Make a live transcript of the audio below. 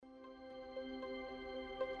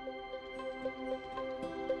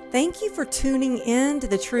Thank you for tuning in to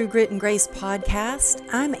the True Grit and Grace podcast.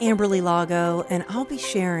 I'm Amberly Lago, and I'll be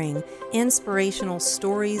sharing inspirational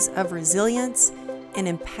stories of resilience and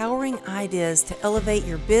empowering ideas to elevate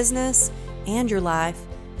your business and your life,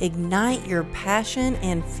 ignite your passion,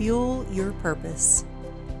 and fuel your purpose.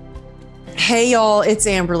 Hey y'all, it's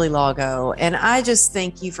Amberly Lago, and I just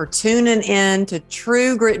thank you for tuning in to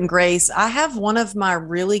True Grit and Grace. I have one of my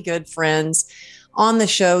really good friends on the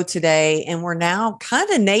show today, and we're now kind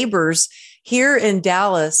of neighbors here in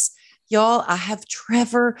Dallas. Y'all, I have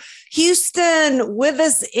Trevor Houston with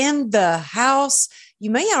us in the house.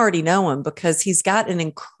 You may already know him because he's got an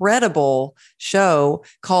incredible show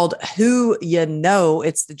called Who You Know.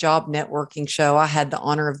 It's the job networking show. I had the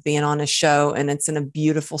honor of being on his show, and it's in a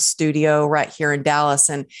beautiful studio right here in Dallas.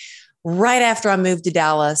 And right after I moved to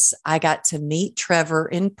Dallas, I got to meet Trevor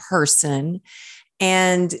in person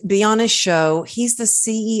and be on his show. He's the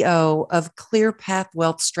CEO of ClearPath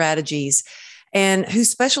Wealth Strategies, and who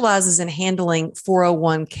specializes in handling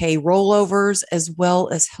 401k rollovers, as well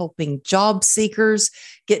as helping job seekers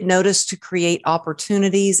get noticed to create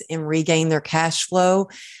opportunities and regain their cash flow.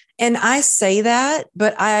 And I say that,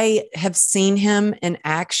 but I have seen him in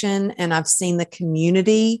action, and I've seen the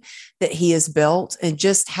community that he has built and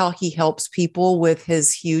just how he helps people with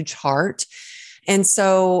his huge heart. And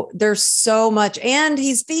so there's so much, and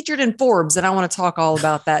he's featured in Forbes, and I want to talk all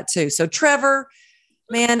about that too. So Trevor,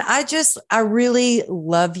 man, I really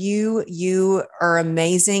love you. You are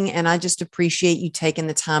amazing. And I just appreciate you taking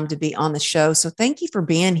the time to be on the show. So thank you for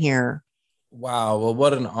being here. Wow. Well,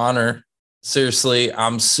 what an honor. Seriously,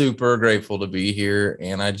 I'm super grateful to be here.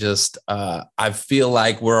 And I feel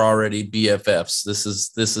like we're already BFFs. This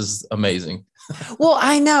is amazing. Well,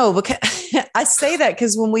 I know, because I say that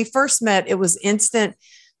because when we first met, it was instant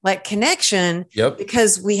connection. Yep.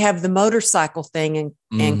 Because we have the motorcycle thing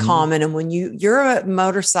in common. And when you're a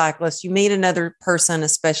motorcyclist, you meet another person,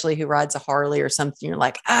 especially who rides a Harley or something, you're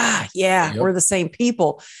like, Yep. We're the same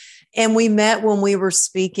people. And we met when we were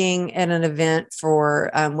speaking at an event for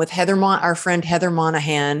with our friend Heather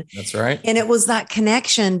Monahan. That's right. And it was that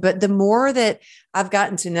connection. But the more that I've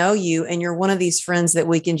gotten to know you, and you're one of these friends that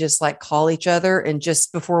we can just call each other. And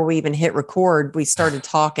just before we even hit record, we started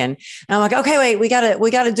talking. And I'm like, okay, wait, we got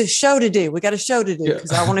to do show to do. We got a show to do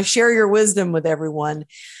because I want to share your wisdom with everyone.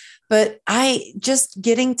 But I just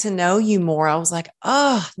getting to know you more, I was like,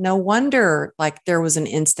 oh, no wonder there was an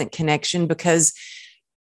instant connection. Because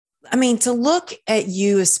I mean, to look at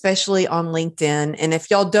you, especially on LinkedIn, and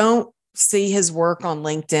if y'all don't see his work on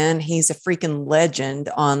LinkedIn, he's a freaking legend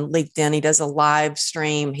on LinkedIn. He does a live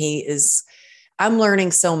stream. I'm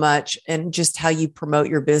learning so much, and just how you promote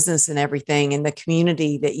your business and everything, and the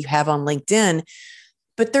community that you have on LinkedIn.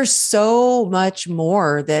 But there's so much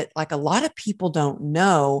more that a lot of people don't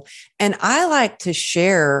know. And I like to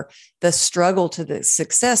share the struggle to the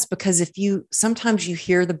success, because sometimes you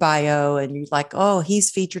hear the bio and you're like, oh,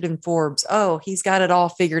 he's featured in Forbes. Oh, he's got it all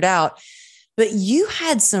figured out. But you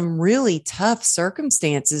had some really tough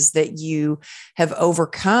circumstances that you have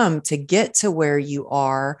overcome to get to where you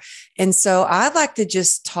are. And so I'd like to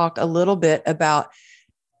just talk a little bit about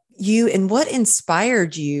you and what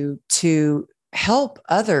inspired you to help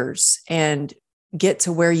others and get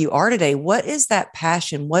to where you are today. What is that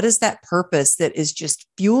passion? What is that purpose that is just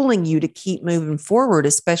fueling you to keep moving forward,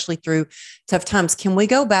 especially through tough times? Can we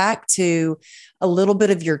go back to a little bit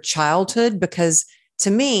of your childhood? Because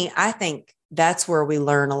to me, I think that's where we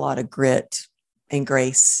learn a lot of grit and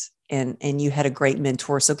grace, and you had a great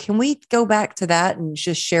mentor. So can we go back to that and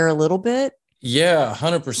just share a little bit? Yeah,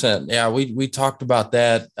 100%. Yeah. We talked about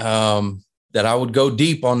that, that I would go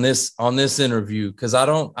deep on this interview, because I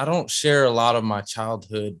don't share a lot of my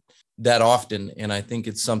childhood that often. And I think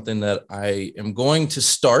it's something that I am going to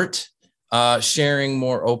start sharing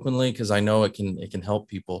more openly, because I know it can help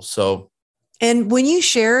people. So. And when you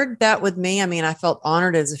shared that with me, I mean, I felt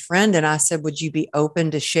honored as a friend, and I said, would you be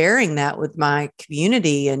open to sharing that with my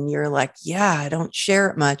community? And you're like, yeah, I don't share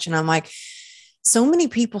it much. And I'm like, so many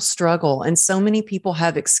people struggle, and so many people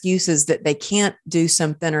have excuses that they can't do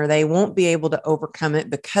something, or they won't be able to overcome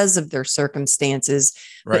it because of their circumstances.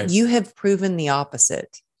 Right. But you have proven the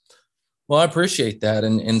opposite. Well, I appreciate that.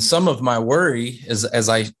 And some of my worry is, as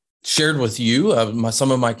I shared with you,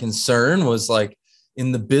 some of my concern was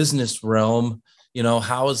in the business realm,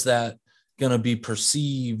 how is that going to be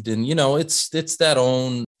perceived? And, it's that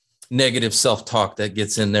own negative self-talk that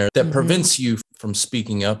gets in there that prevents you from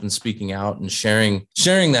speaking up and speaking out and sharing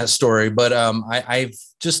that story. But I've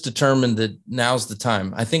just determined that now's the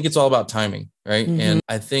time. I think it's all about timing, right? And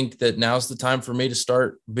I think that now's the time for me to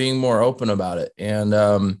start being more open about it. And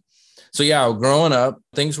So yeah, growing up,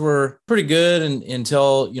 things were pretty good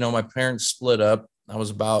until, my parents split up. I was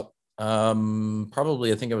about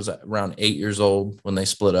probably, I think I was around 8 years old when they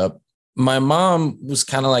split up. My mom was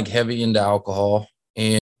kind of like heavy into alcohol,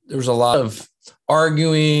 and there was a lot of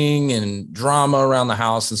arguing and drama around the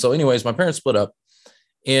house. And so anyways, my parents split up,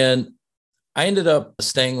 and I ended up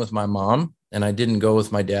staying with my mom, and I didn't go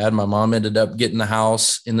with my dad. My mom ended up getting the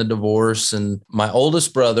house in the divorce, and my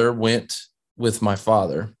oldest brother went with my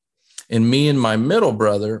father, and me and my middle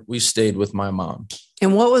brother, we stayed with my mom.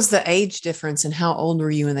 And what was the age difference, and how old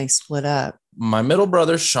were you when they split up? My middle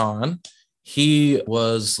brother, Sean, he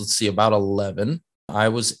was, about 11. I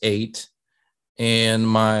was 8. And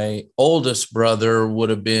my oldest brother would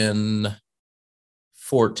have been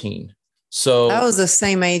 14. So I was the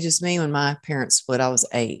same age as me when my parents split. I was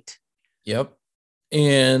 8. Yep.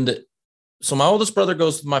 And so my oldest brother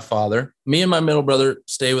goes with my father. Me and my middle brother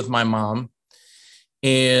stay with my mom.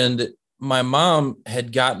 And my mom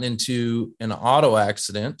had gotten into an auto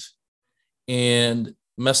accident and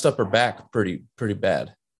messed up her back pretty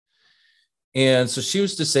bad. And so she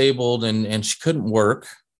was disabled and she couldn't work.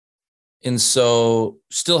 And so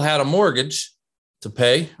still had a mortgage to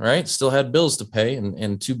pay, right? Still had bills to pay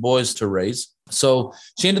and 2 boys to raise. So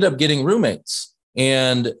she ended up getting roommates.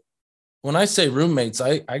 And when I say roommates,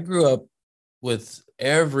 I grew up with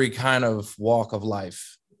every kind of walk of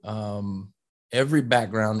life, every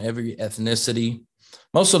background, every ethnicity.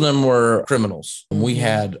 Most of them were criminals. Mm-hmm. We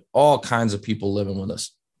had all kinds of people living with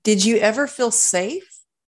us. Did you ever feel safe?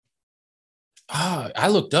 I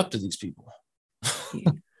looked up to these people.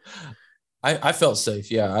 I felt safe.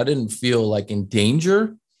 Yeah. I didn't feel like in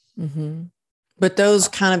danger. Mm-hmm. But those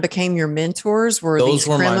kind of became your mentors. These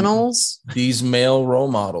criminals? These male role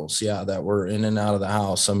models. Yeah. That were in and out of the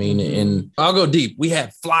house. I mean, and I'll go deep. We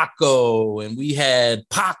had Flacco, and we had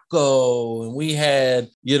Paco, and we had,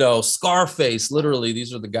 Scarface. Literally,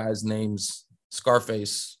 these are the guys' names.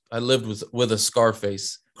 Scarface. I lived with a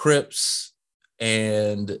Scarface. Crips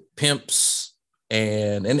and Pimps.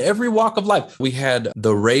 And in every walk of life, we had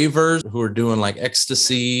the ravers who were doing like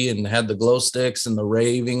ecstasy and had the glow sticks and the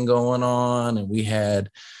raving going on. And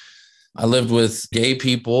I lived with gay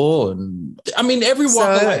people, and I mean, every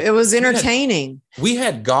walk of life. It was entertaining. We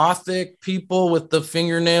had gothic people with the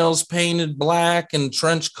fingernails painted black and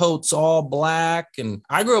trench coats all black. And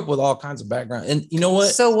I grew up with all kinds of background. And you know what?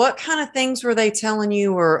 So what kind of things were they telling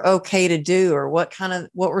you were okay to do? Or what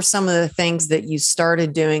were some of the things that you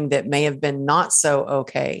started doing that may have been not so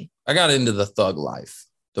okay? I got into the thug life,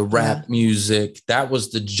 the rap music. That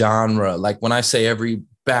was the genre. Like when I say every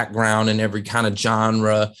background and every kind of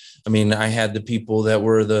genre, I mean, I had the people that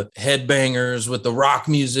were the headbangers with the rock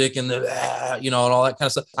music and and all that kind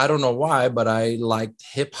of stuff. I don't know why, but I liked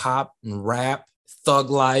hip hop and rap,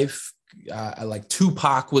 thug life. I like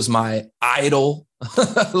Tupac was my idol.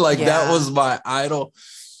 That was my idol.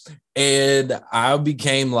 And I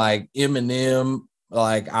became like Eminem.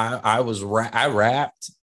 Like I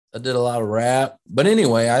rapped. I did a lot of rap. But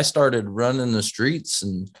anyway, I started running the streets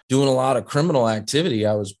and doing a lot of criminal activity.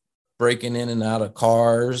 I was breaking in and out of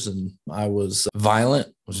cars, and I was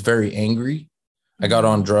violent, was very angry. I got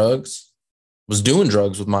on drugs, was doing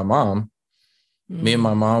drugs with my mom. Me and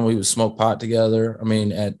my mom, we would smoke pot together. I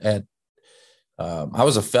mean, I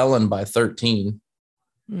was a felon by 13.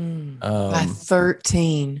 By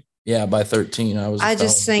 13. Yeah, by 13, I was. I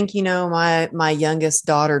just think, my youngest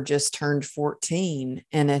daughter just turned 14,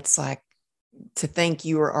 and it's like to think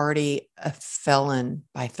you were already a felon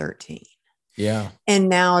by 13. Yeah. And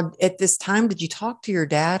now at this time, did you talk to your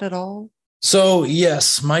dad at all? So,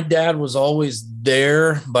 yes, my dad was always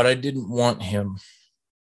there, but I didn't want him.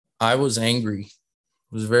 I was angry,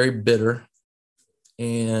 was very bitter,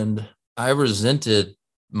 and I resented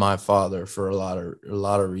my father for a lot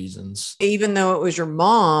of reasons. Even though it was your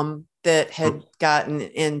mom that had gotten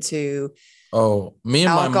into me and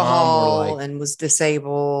alcohol, my mom were and was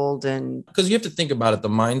disabled, and because you have to think about it, the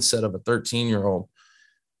mindset of a 13-year-old,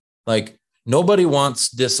 like nobody wants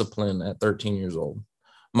discipline at 13 years old.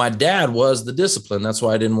 My dad was the discipline. That's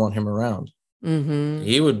why I didn't want him around. Mm-hmm.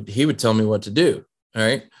 He would tell me what to do. All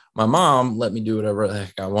right. My mom let me do whatever the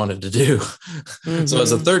heck I wanted to do. Mm-hmm. So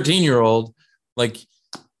as a 13-year-old, like,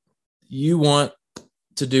 you want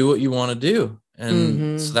to do what you want to do.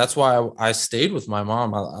 And so that's why I stayed with my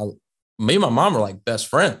mom. Me and my mom are like best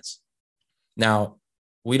friends. Now,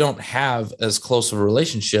 we don't have as close of a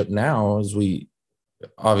relationship now as we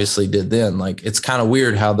obviously did then. Like, it's kind of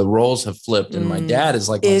weird how the roles have flipped, and my dad is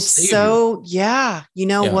like, it's so,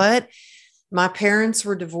 what? My parents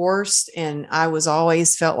were divorced, and I was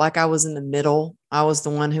always felt like I was in the middle. I was the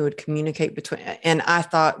one who would communicate between, and I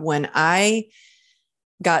thought when I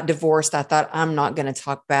got divorced, I thought, I'm not going to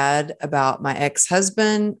talk bad about my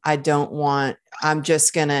ex-husband. I'm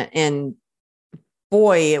just going to, and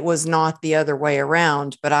boy, it was not the other way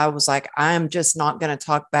around, but I was like, I'm just not going to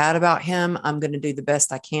talk bad about him. I'm going to do the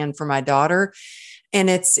best I can for my daughter. And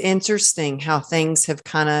it's interesting how things have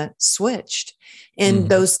kind of switched. In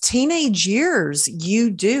those teenage years,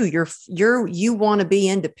 you want to be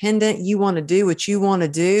independent. You want to do what you want to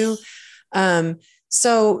do.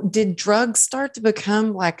 So did drugs start to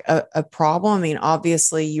become like a problem? I mean,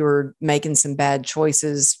 obviously you were making some bad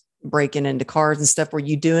choices, breaking into cars and stuff. Were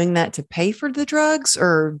you doing that to pay for the drugs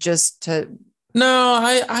or just to? No,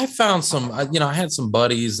 I found some, I had some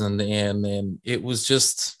buddies and it was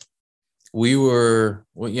just, we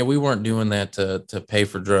weren't doing that to pay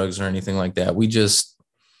for drugs or anything like that. We just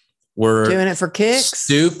were doing it for kicks.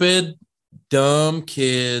 Stupid, dumb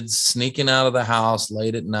kids sneaking out of the house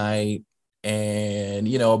late at night. And,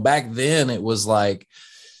 back then it was like,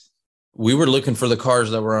 we were looking for the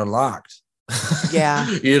cars that were unlocked. Yeah.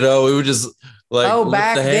 We would just like,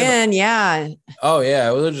 back then. Yeah. Oh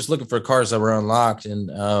yeah. We were just looking for cars that were unlocked. And,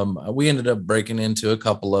 we ended up breaking into a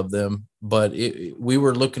couple of them, but we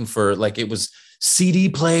were looking for, like, it was CD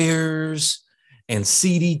players and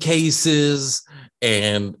CD cases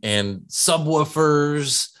and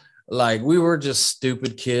subwoofers. Like, we were just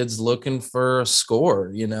stupid kids looking for a score,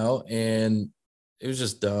 and it was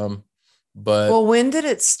just dumb. But well, when did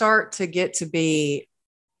it start to get to be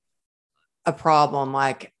a problem?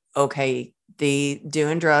 Like, okay, the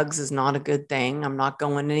doing drugs is not a good thing. I'm not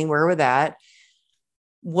going anywhere with that.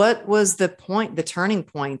 What was the turning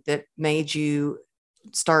point that made you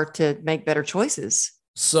start to make better choices?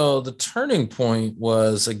 So the turning point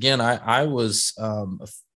was, again, I was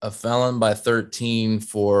a felon by 13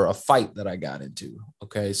 for a fight that I got into.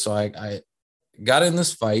 Okay. So I got in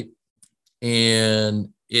this fight and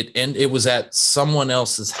it was at someone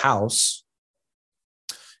else's house.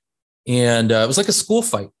 And it was like a school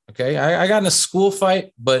fight. Okay. I got in a school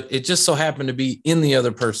fight, but it just so happened to be in the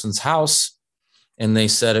other person's house. And they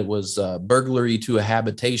said it was burglary to a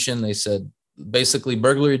habitation. They said basically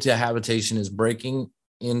burglary to a habitation is breaking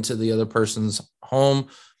into the other person's home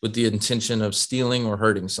with the intention of stealing or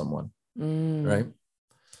hurting someone. Right.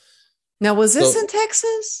 Now, was this in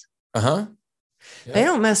Texas? Uh-huh. Yeah. They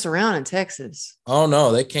don't mess around in Texas. Oh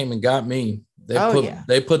no, they came and got me.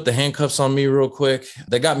 They put the handcuffs on me real quick.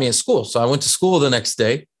 They got me at school. So I went to school the next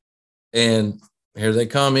day and here they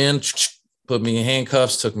come in, put me in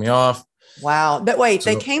handcuffs, took me off. Wow. But wait,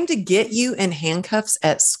 they came to get you in handcuffs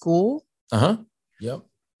at school? Uh-huh. Yep.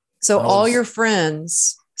 So all your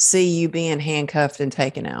friends see you being handcuffed and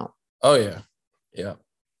taken out. Oh yeah. Yeah.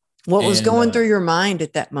 What was going through your mind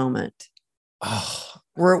at that moment?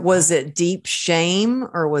 Was it deep shame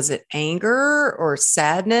or was it anger or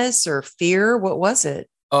sadness or fear? What was it?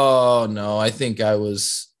 Oh no, I think I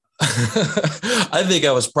was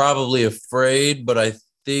probably afraid, but I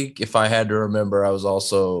think if I had to remember, I was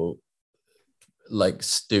also like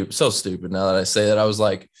so stupid now that I say that. I was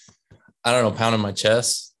like, I don't know, pounding my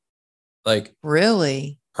chest. Like,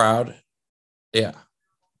 really proud. Yeah.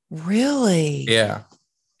 Really? Yeah.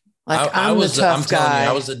 Like I'm the tough guy.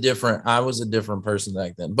 I was a different person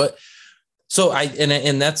back then. But so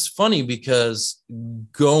and that's funny because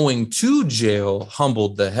going to jail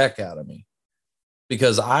humbled the heck out of me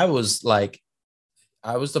because I was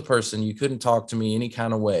the person you couldn't talk to me any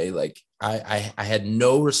kind of way. Like I had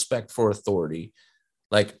no respect for authority.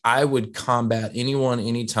 Like I would combat anyone,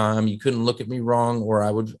 anytime. You couldn't look at me wrong or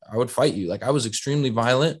I would fight you. Like I was extremely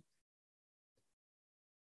violent.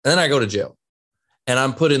 And then I go to jail. And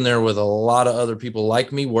I'm put in there with a lot of other people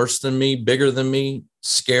like me, worse than me, bigger than me,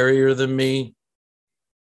 scarier than me.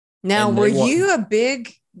 Now, were you a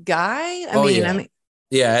big guy? I mean,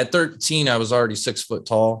 yeah. At 13, I was already 6 foot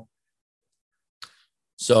tall.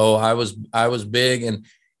 So I was big. And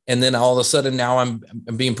then all of a sudden now I'm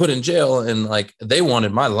being put in jail and like, they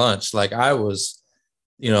wanted my lunch. Like I was,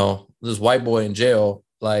 this white boy in jail,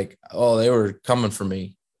 like, oh, they were coming for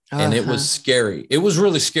me. Uh-huh. And it was scary. It was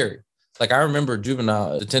really scary. Like I remember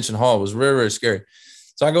juvenile detention hall was very, very scary.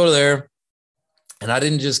 So I go to there and I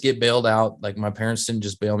didn't just get bailed out. Like my parents didn't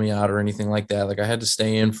just bail me out or anything like that. Like I had to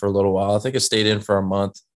stay in for a little while. I think I stayed in for a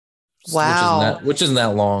month. Wow. Which isn't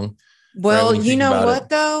that long. Well, you know what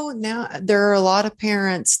though? Now there are a lot of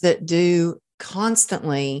parents that do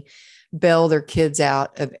constantly bail their kids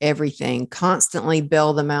out of everything, constantly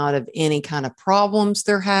bail them out of any kind of problems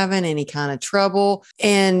they're having, any kind of trouble.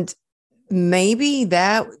 And maybe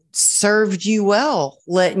that served you well,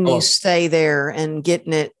 letting you stay there and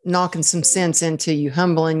knocking some sense into you,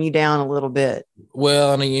 humbling you down a little bit.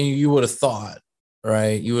 Well, I mean, you would have thought,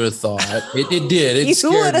 Right. You would have thought it did. It You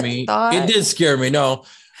scared would have me. thought. It did scare me. No.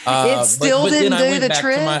 It still But then didn't I do went the back to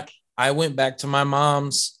trick. I went back to my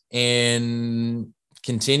mom's and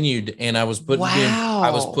continued, and I was put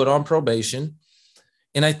Wow. on probation.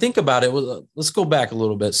 And I think about it, let's go back a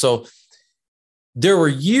little bit. So there were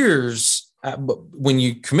years when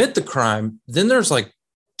you commit the crime, then there's like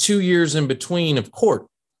 2 years in between of court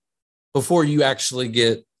before you actually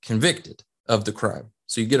get convicted of the crime.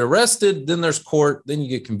 So you get arrested, then there's court, then you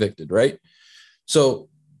get convicted, right? So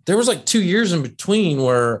there was like 2 years in between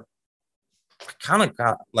where I kind of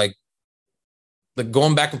got like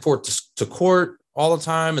going back and forth to court all the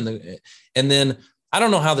time. And then I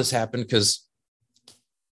don't know how this happened because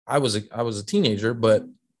I was a teenager, but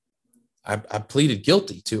I pleaded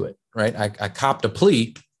guilty to it, right? I copped a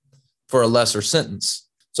plea for a lesser sentence.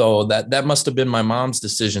 So that must have been my mom's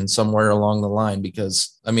decision somewhere along the line,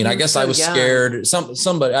 because I mean, I guess I was scared.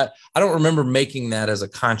 Somebody, I don't remember making that as a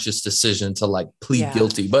conscious decision to like plead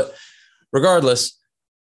guilty, but regardless,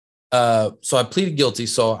 so I pleaded guilty.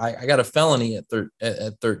 So I got a felony at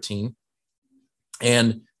 13,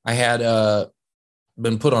 and I had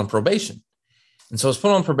been put on probation. And so I was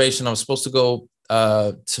put on probation. I was supposed to go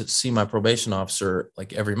to see my probation officer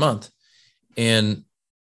like every month. And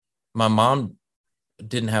my mom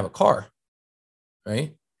didn't have a car,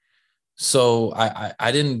 right? So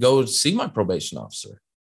I didn't go see my probation officer.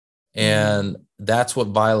 And that's what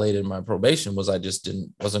violated my probation, was I just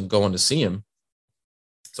wasn't going to see him.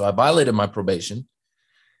 So I violated my probation,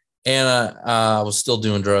 and I was still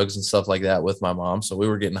doing drugs and stuff like that with my mom. So we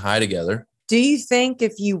were getting high together. Do you think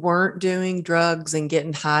if you weren't doing drugs and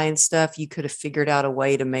getting high and stuff, you could have figured out a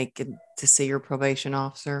way to make it to see your probation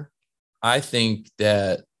officer? I think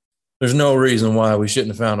that there's no reason why we shouldn't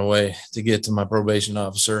have found a way to get to my probation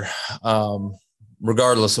officer,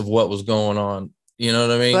 regardless of what was going on. You know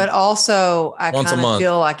what I mean? But also, I Once a kind of month.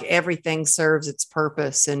 feel like everything serves its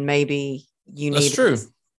purpose, and maybe you need. That's true.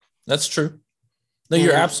 That's true. No,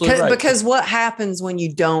 you're absolutely right. Because what happens when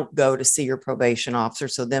you don't go to see your probation officer?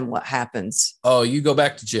 So then what happens? Oh, you go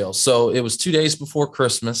back to jail. So it was 2 days before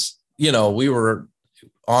Christmas. You know, we were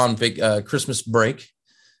on Christmas break.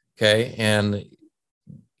 Okay. And,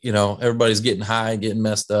 you know, everybody's getting high, getting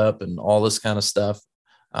messed up and all this kind of stuff.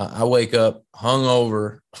 I wake up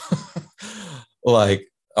hungover, like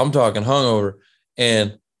I'm talking hungover,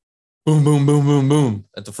 and boom, boom, boom, boom, boom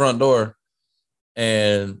at the front door.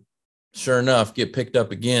 And sure enough, get picked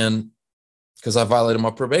up again because I violated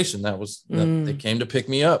my probation. They came to pick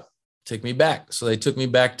me up, take me back. So they took me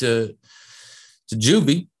back to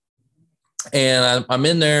juvie, and I'm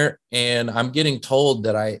in there, and I'm getting told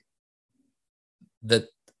that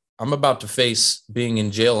I'm about to face being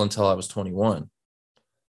in jail until I was 21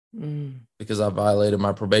 because I violated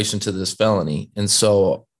my probation to this felony. And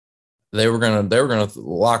so they were gonna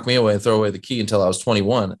lock me away and throw away the key until I was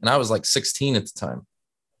 21, and I was like 16 at the time.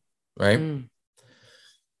 Right. And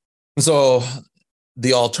so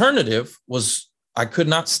the alternative was I could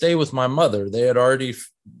not stay with my mother. They had already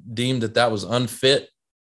deemed that was unfit,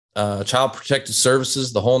 child protective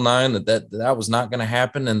services, the whole nine, that was not going to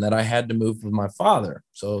happen, and that I had to move with my father.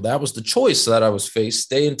 So that was the choice that I was faced: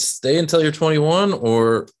 stay until you're 21,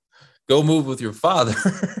 or go move with your father.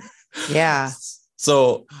 Yeah.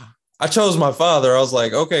 So I chose my father. I was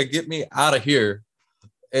like, okay, get me out of here.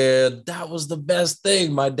 And that was the best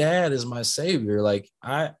thing. My dad is my savior. Like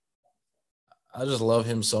I just love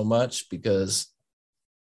him so much because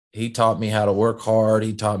he taught me how to work hard.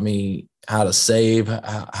 He taught me how to save,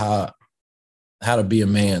 how to be a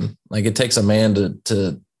man. Like it takes a man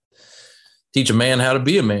to teach a man how to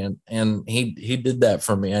be a man. And he did that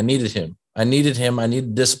for me. I needed him. I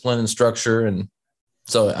needed discipline and structure. And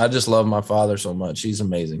so I just love my father so much. He's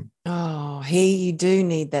amazing. Oh, you do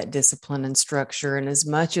need that discipline and structure. And as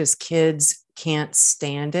much as kids can't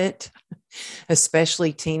stand it,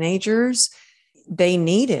 especially teenagers, they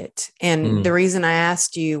need it. And the reason I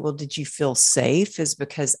asked you, well, did you feel safe, is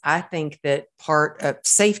because I think that part of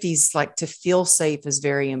safety is like, to feel safe is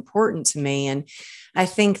very important to me. And I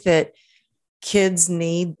think that kids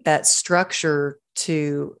need that structure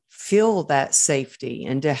to feel that safety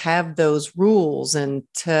and to have those rules and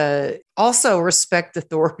to also respect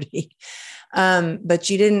authority. But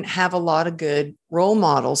you didn't have a lot of good role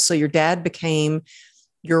models. So your dad became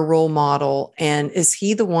your role model. And is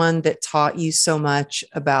he the one that taught you so much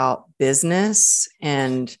about business?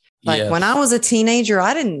 And like when I was a teenager,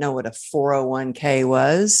 I didn't know what a 401k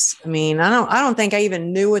was. I mean, I don't think I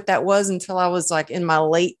even knew what that was until I was like in my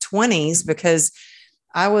late 20s, because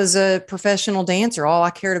I was a professional dancer. All I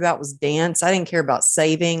cared about was dance. I didn't care about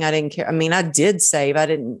saving. I didn't care. I mean, I did save. I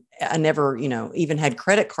didn't I never, even had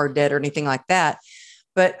credit card debt or anything like that.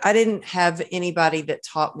 But I didn't have anybody that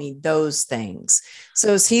taught me those things. So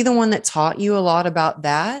is he the one that taught you a lot about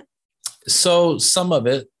that? So some of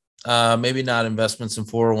it, maybe not investments in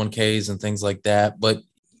 401ks and things like that, but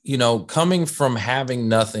coming from having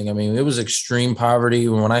nothing, I mean, it was extreme poverty.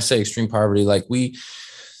 When I say extreme poverty, like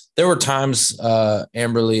there were times,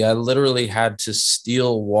 Amberly, I literally had to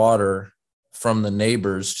steal water from the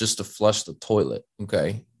neighbors just to flush the toilet.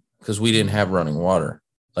 Okay. Because we didn't have running water.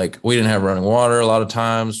 Like we didn't have running water a lot of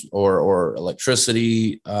times or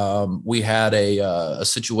electricity. We had a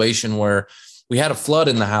situation where we had a flood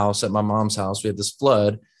in the house at my mom's house. We had this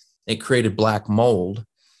flood. It created black mold.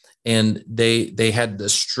 And they had to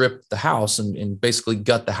strip the house and basically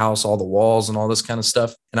gut the house, all the walls and all this kind of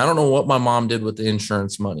stuff. And I don't know what my mom did with the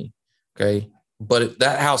insurance money. Okay. But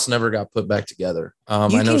that house never got put back together. You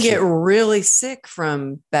can get really sick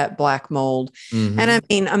from that black mold. Mm-hmm. And I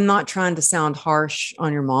mean, I'm not trying to sound harsh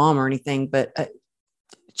on your mom or anything, but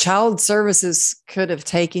child services could have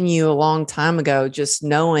taken you a long time ago, just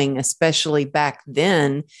knowing, especially back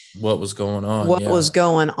then, what was going on, was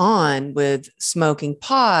going on with smoking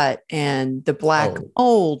pot and the black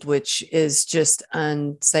mold, which is just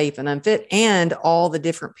unsafe and unfit, and all the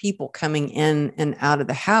different people coming in and out of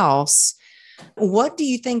the house. What do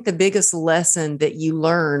you think the biggest lesson that you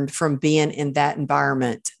learned from being in that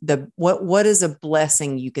environment? What is a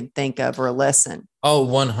blessing you can think of, or a lesson? Oh,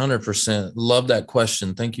 100%. Love that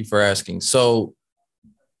question. Thank you for asking. So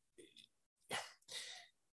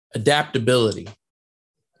adaptability,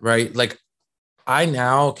 right? Like I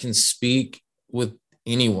now can speak with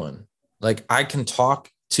anyone. Like I can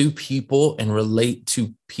talk to people and relate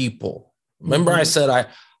to people. Remember I said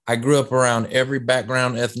I grew up around every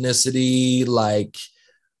background, ethnicity, like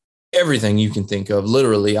everything you can think of.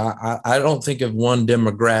 Literally, I don't think of one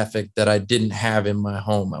demographic that I didn't have in my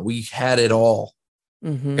home. We had it all.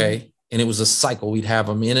 Mm-hmm. Okay. And it was a cycle. We'd have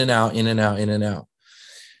them in and out, in and out, in and out.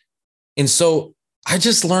 And so I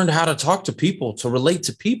just learned how to talk to people, to relate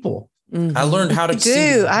to people. Mm-hmm. I learned how to I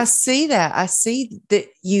see that. I see that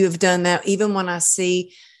you have done that. Even when I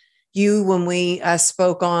see you, when I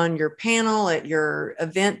spoke on your panel at your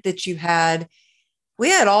event that you had, we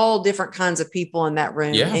had all different kinds of people in that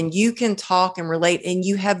room, and you can talk and relate, and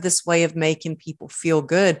you have this way of making people feel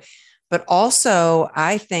good. But also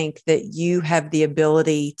I think that you have the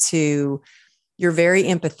ability you're very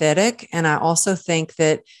empathetic. And I also think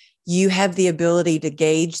that you have the ability to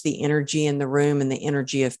gauge the energy in the room and the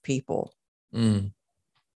energy of people. I'm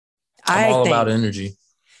all about energy.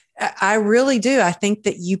 I really do. I think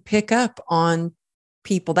that you pick up on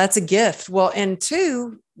people. That's a gift. Well, and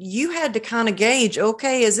two, you had to kind of gauge,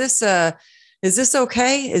 okay, is this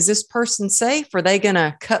okay? Is this person safe? Are they going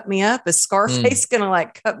to cut me up? Is Scarface going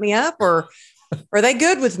to cut me up, or are they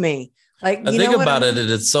good with me? Like, I think about it,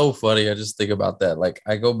 and it's so funny. I just think about that. Like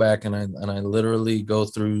I go back and I literally go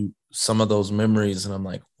through some of those memories and I'm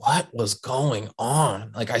like, what was going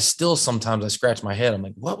on? Like I still, sometimes I scratch my head. I'm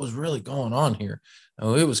like, what was really going on here?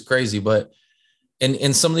 Oh, it was crazy. But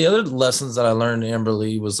and some of the other lessons that I learned,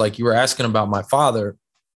 Amberly, was like, you were asking about my father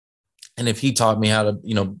and if he taught me how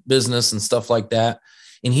to, business and stuff like that.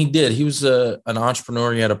 And he did. He was an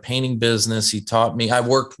entrepreneur. He had a painting business. He taught me. I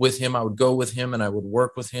worked with him. I would go with him and I would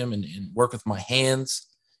work with him and work with my hands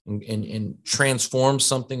and transform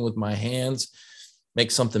something with my hands,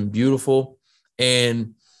 make something beautiful.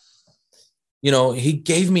 And, he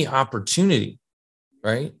gave me opportunity,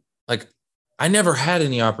 right? Like I never had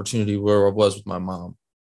any opportunity where I was with my mom.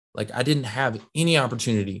 Like I didn't have any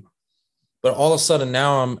opportunity, but all of a sudden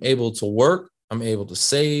now I'm able to work. I'm able to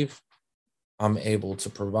save. I'm able to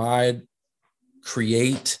provide,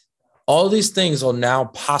 create. All these things are now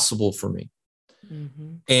possible for me.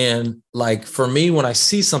 Mm-hmm. And like, for me, when I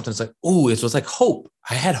see something, it's like, ooh, it was like hope.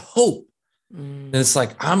 I had hope. And it's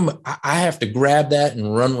like, I have to grab that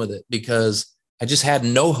and run with it because I just had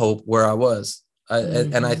no hope where I was.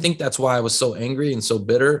 And I think that's why I was so angry and so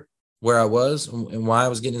bitter where I was and why I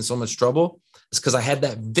was getting in so much trouble. It's because I had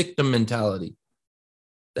that victim mentality.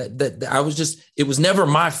 That I was just, it was never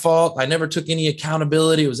my fault. I never took any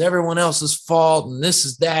accountability. It was everyone else's fault. And this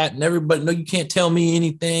is that. And everybody, no, you can't tell me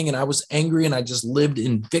anything. And I was angry and I just lived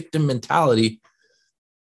in victim mentality.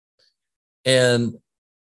 And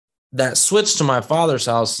that switch to my father's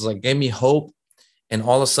house is like, gave me hope. And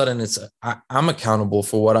all of a sudden I'm accountable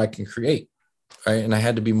for what I can create. Right. And I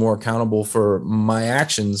had to be more accountable for my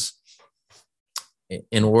actions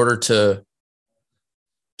in order to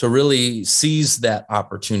really seize that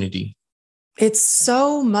opportunity. It's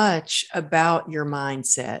so much about your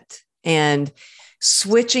mindset. and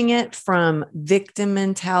switching it from victim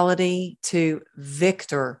mentality to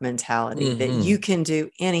victor mentality, that you can do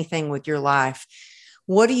anything with your life.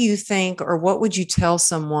 What do you think, or what would you tell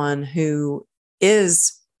someone who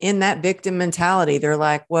is in that victim mentality? They're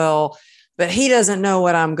like, well, but he doesn't know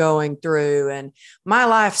what I'm going through, and my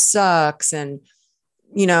life sucks, and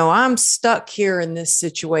I'm stuck here in this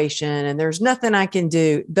situation and there's nothing I can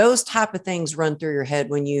do. Those type of things run through your head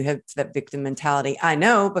when you have that victim mentality. I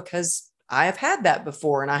know, because I have had that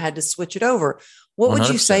before and I had to switch it over. What 100%. Would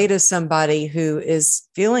you say to somebody who is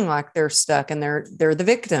feeling like they're stuck and they're the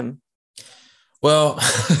victim? Well,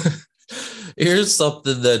 here's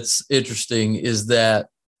something that's interesting, is that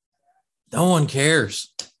no one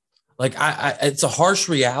cares. Like it's a harsh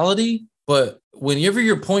reality, but whenever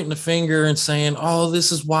you're pointing the finger and saying, oh,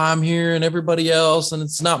 this is why I'm here and everybody else, and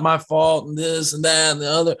it's not my fault and this and that and the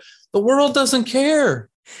other, the world doesn't care.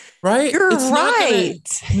 Right? You're right.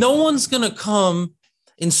 No one's going to come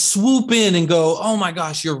and swoop in and go, oh my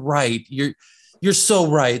gosh, you're right. You're so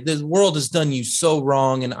right. The world has done you so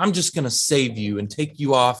wrong. And I'm just going to save you and take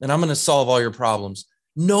you off, and I'm going to solve all your problems.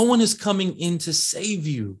 No one is coming in to save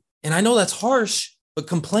you. And I know that's harsh, but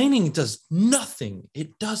complaining does nothing.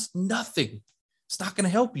 It does nothing. It's not going to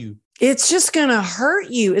help you. It's just going to hurt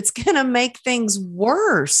you. It's going to make things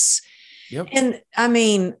worse. Yep. And I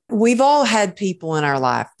mean, we've all had people in our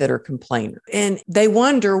life that are complainers, and they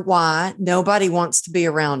wonder why nobody wants to be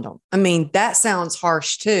around them. I mean, that sounds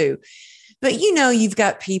harsh too, but you've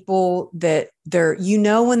got people that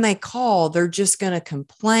when they call, they're just going to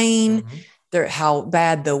complain. They're how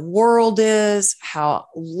bad the world is, how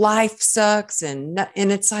life sucks. And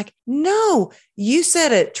it's like, no, you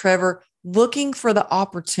said it, Trevor. Looking for the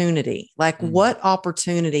opportunity, like what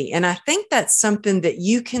opportunity? And I think that's something that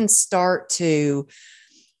you can start to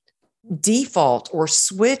default or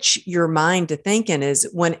switch your mind to thinking, is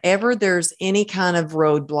whenever there's any kind of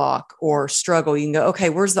roadblock or struggle, you can go,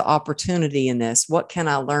 okay, where's the opportunity in this? What can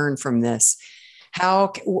I learn from this?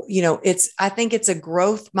 How, I think it's a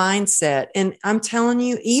growth mindset. And I'm telling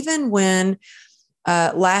you, even when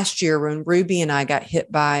last year, when Ruby and I got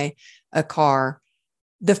hit by a car,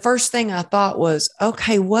 the first thing I thought was,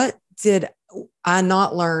 okay, what did I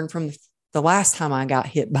not learn from the last time I got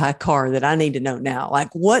hit by a car that I need to know now?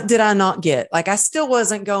 Like, what did I not get? Like, I still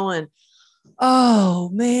wasn't going, oh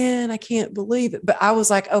man, I can't believe it. But I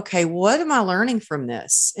was like, okay, what am I learning from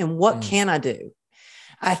this? And what can I do?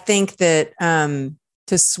 I think that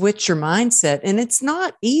to switch your mindset, and it's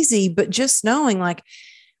not easy, but just knowing, like,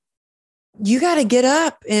 you got to get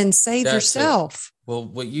up and save yourself. Well,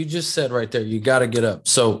 what you just said right there, you got to get up.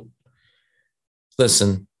 So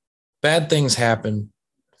listen, bad things happen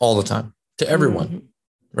all the time to everyone,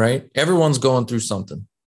 right? Everyone's going through something.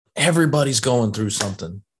 Everybody's going through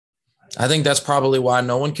something. I think that's probably why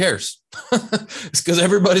no one cares. It's because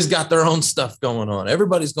everybody's got their own stuff going on.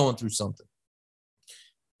 Everybody's going through something.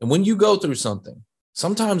 And when you go through something,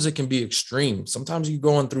 sometimes it can be extreme. Sometimes you're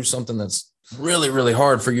going through something that's really, really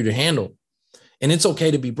hard for you to handle. And it's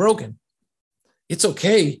okay to be broken. It's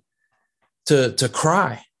okay to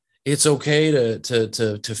cry. It's okay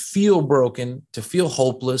to feel broken, to feel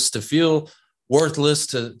hopeless, to feel worthless,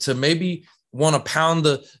 to maybe want to pound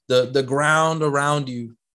the ground around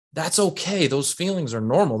you. That's okay. Those feelings are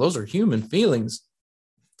normal. Those are human feelings.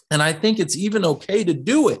 And I think it's even okay to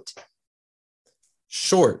do it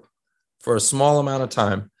short for a small amount of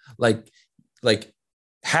time. Like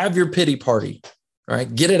have your pity party.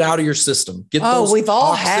 Right. Get it out of your system. We've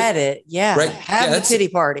all had it. Yeah. Right? Have the pity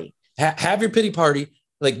party. Have your pity party.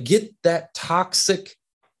 Like, get that toxic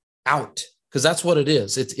out, because that's what it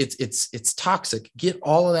is. It's toxic. Get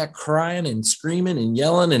all of that crying and screaming and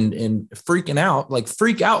yelling and freaking out. Like,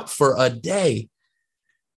 freak out for a day.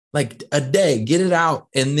 Like a day. Get it out,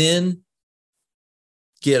 and then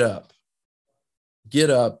get up. Get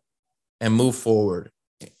up and move forward.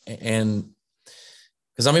 And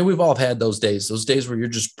because, we've all had those days where you're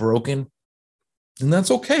just broken, and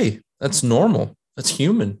that's okay. That's normal. That's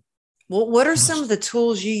human. Well, what are some of the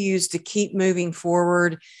tools you use to keep moving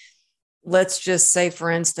forward? Let's just say,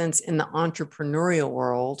 for instance, in the entrepreneurial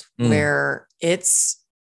world, where it's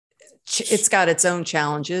got its own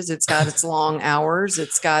challenges. It's got its long hours.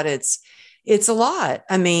 It's a lot.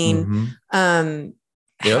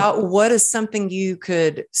 What is something you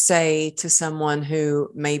could say to someone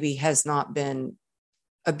who maybe has not been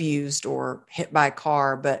abused or hit by a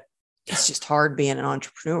car, but it's just hard being an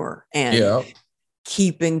entrepreneur and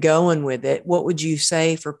keeping going with it? What would you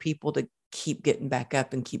say for people to keep getting back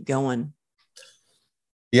up and keep going?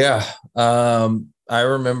 Yeah. I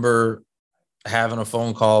remember having a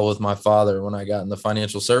phone call with my father when I got in the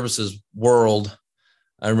financial services world.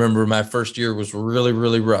 I remember my first year was really,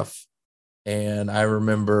 really rough. And I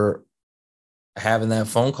remember having that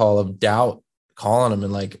phone call of doubt, calling him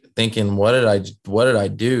and like thinking, what did I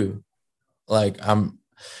do? And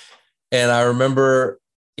I remember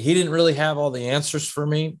he didn't really have all the answers for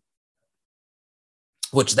me,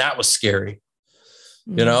 which that was scary.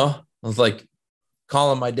 You know, I was like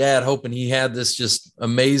calling my dad, hoping he had this just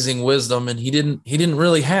amazing wisdom, and he didn't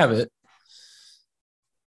really have it.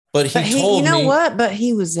 But he told me, you know what? But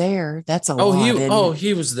he was there. That's a lot.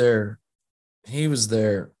 He was there. He was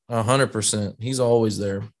there 100%. He's always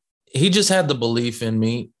there. He just had the belief in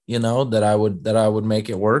me, you know, that I would make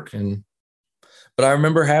it work. But I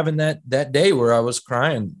remember having that day where I was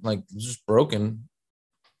crying, like just broken.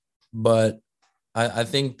 But I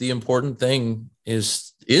think the important thing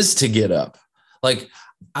is to get up. Like,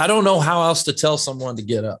 I don't know how else to tell someone to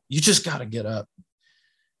get up. You just got to get up.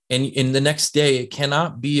 And in the next day, it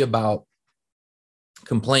cannot be about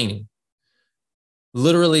complaining.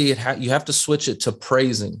 Literally, you have to switch it to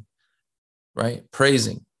praising, right?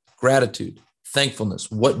 Praising, gratitude,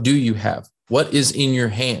 thankfulness. What do you have? What is in your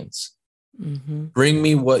hands? Mm-hmm. Bring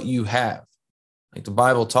me what you have. Like the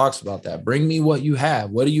Bible talks about that. Bring me what you have.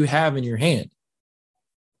 What do you have in your hand?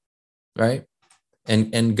 Right?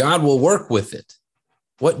 And God will work with it.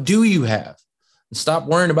 What do you have? And stop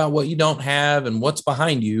worrying about what you don't have and what's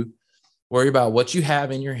behind you. Worry about what you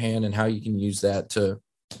have in your hand and how you can use that to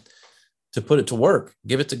put it to work.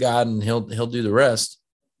 Give it to God and he'll do the rest.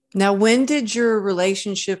 Now, when did your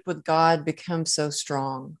relationship with God become so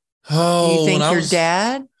strong? Oh, do you think your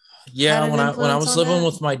dad? Yeah, when I was living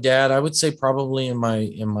with my dad, I would say probably in my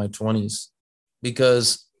 20s,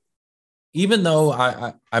 because even though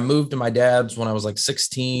I moved to my dad's when I was like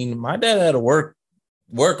 16, my dad had to work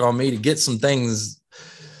on me to get some things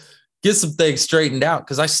straightened out,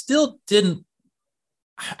 because I still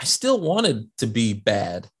wanted to be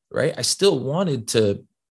bad, right? I still wanted to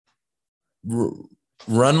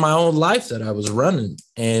run my own life that I was running,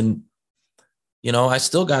 and you know, I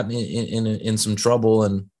still got in some trouble,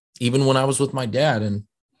 and even when I was with my dad, and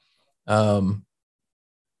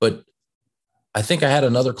but I think I had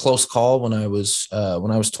another close call when I was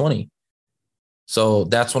 20. So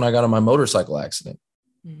that's when I got in my motorcycle accident.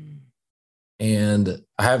 And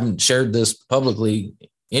I haven't shared this publicly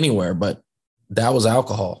anywhere, but that was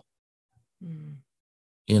alcohol.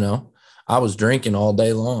 You know, I was drinking all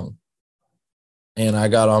day long, and I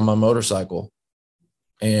got on my motorcycle,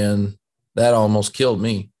 and that almost killed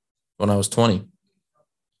me when I was 20.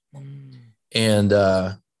 And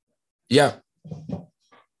yeah.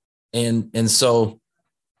 And so,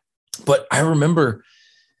 but I remember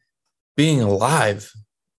being alive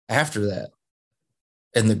after that,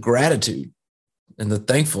 and the gratitude and the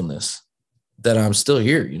thankfulness that I'm still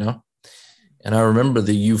here, you know. And I remember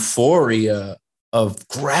the euphoria of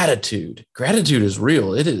gratitude. Gratitude is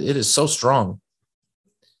real. It is so strong.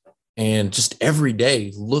 And just every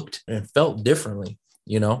day looked and felt differently,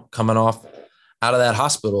 you know, coming off out of that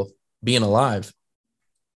hospital, being alive.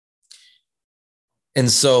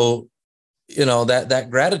 And so, you know, that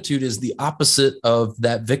gratitude is the opposite of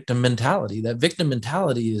that victim mentality. That victim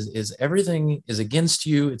mentality is everything is against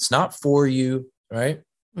you. It's not for you, right?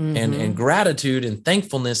 Mm-hmm. And gratitude and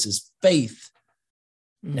thankfulness is faith.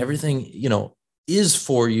 Mm-hmm. Everything, you know, is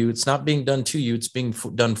for you. It's not being done to you. It's being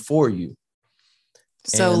done for you.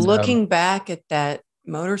 So looking back at that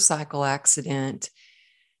motorcycle accident,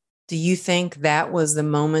 do you think that was the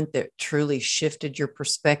moment that truly shifted your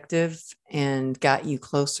perspective and got you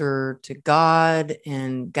closer to God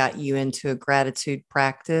and got you into a gratitude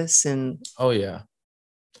practice? And oh yeah.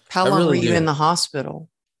 How long were you in the hospital?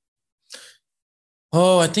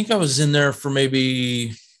 Oh, I think I was in there for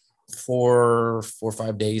maybe 4 or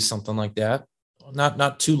 5 days, something like that.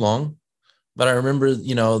 Not too long, but I remember,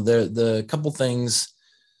 you know, the couple things.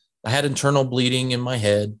 I had internal bleeding in my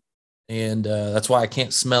head. And that's why I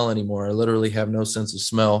can't smell anymore. I literally have no sense of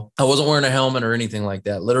smell. I wasn't wearing a helmet or anything like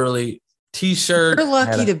that. Literally T-shirt. You're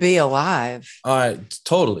lucky to be alive.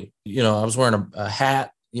 Totally. You know, I was wearing a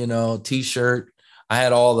hat, you know, T-shirt. I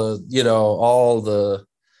had all the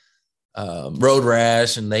road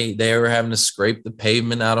rash, and they were having to scrape the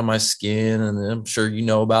pavement out of my skin. And I'm sure you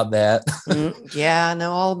know about that. Yeah, I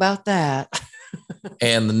know all about that.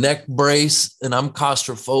 And the neck brace, and I'm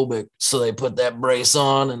claustrophobic. So they put that brace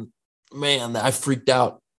on, and man, I freaked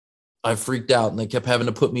out. And they kept having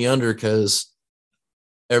to put me under, because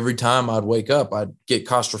every time I'd wake up, I'd get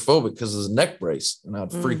claustrophobic because of the neck brace, and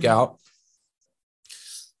I'd freak out.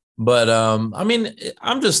 But I mean,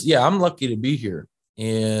 I'm lucky to be here.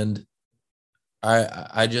 And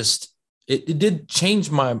I just, it did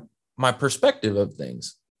change my perspective of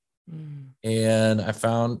things. And I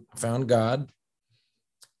found God,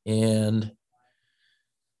 and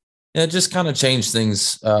it just kind of changed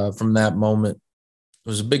things from that moment. It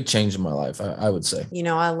was a big change in my life, I would say.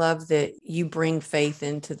 I love that you bring faith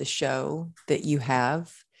into the show that you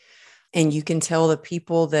have. And you can tell the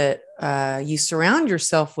people that you surround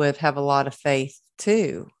yourself with have a lot of faith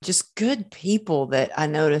too. Just good people that I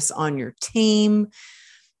notice on your team,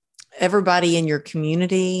 everybody in your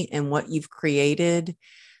community and what you've created.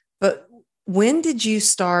 But when did you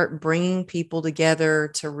start bringing people together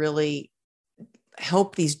to really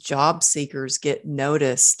help these job seekers get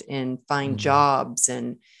noticed and find jobs?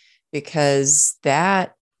 And because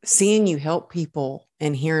that, seeing you help people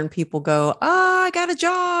and hearing people go, I got a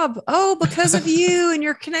job. Oh, because of you and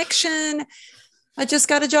your connection, I just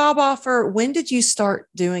got a job offer. When did you start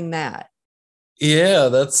doing that? Yeah,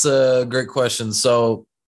 that's a great question. So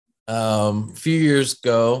a few years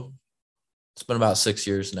ago, it's been about 6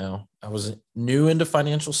 years now, I was new into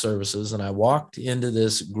financial services, and I walked into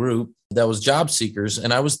this group that was job seekers.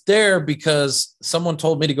 And I was there because someone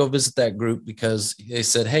told me to go visit that group, because they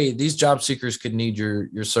said, hey, these job seekers could need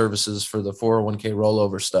your services for the 401k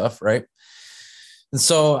rollover stuff. Right. And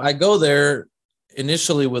so I go there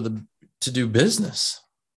initially to do business.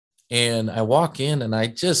 And I walk in and I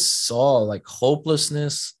just saw like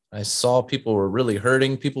hopelessness. I saw people were really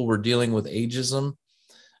hurting. People were dealing with ageism.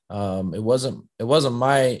 It wasn't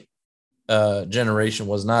my generation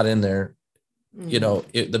was not in there.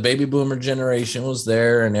 The baby boomer generation was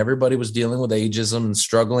there, and everybody was dealing with ageism and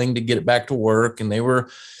struggling to get it back to work. And they were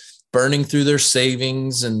burning through their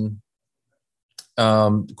savings, and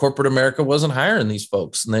corporate America wasn't hiring these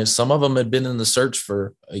folks. And some of them had been in the search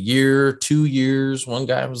for a year, 2 years. One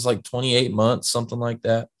guy was like 28 months, something like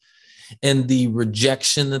that. And the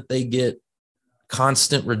rejection that they get,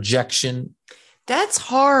 constant rejection. That's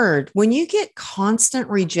hard. When you get constant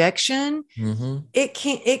rejection,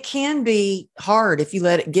 it can be hard if you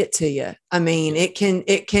let it get to you. I mean, it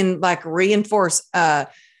can like reinforce,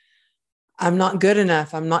 I'm not good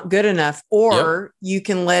enough. I'm not good enough. Or you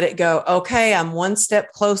can let it go. Okay, I'm one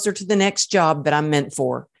step closer to the next job that I'm meant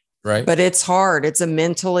for. Right. But it's hard. It's a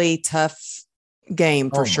mentally tough game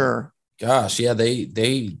for sure. Gosh. Yeah.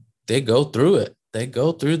 They go through it. They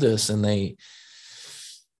go through this, and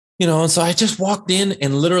and so I just walked in,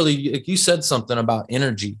 and literally, like you said something about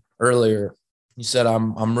energy earlier. You said,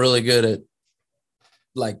 I'm really good at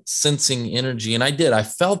like sensing energy. And I did. I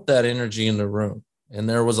felt that energy in the room, and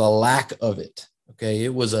there was a lack of it. Okay.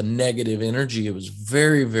 It was a negative energy. It was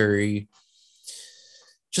very, very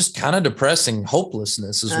just kind of depressing.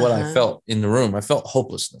 Hopelessness is what I felt in the room. I felt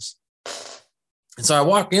hopelessness. And so I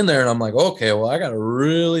walk in there and I'm like, okay, well, I got to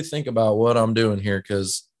really think about what I'm doing here,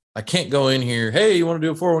 because I can't go in here. Hey, you want to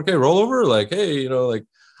do a 401k rollover? like, hey,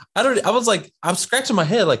 I'm scratching my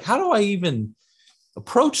head. Like, how do I even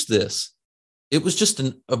approach this? It was just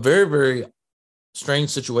a very, very strange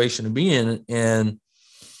situation to be in. And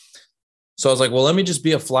so I was like, well, let me just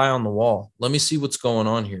be a fly on the wall. Let me see what's going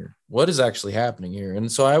on here. What is actually happening here?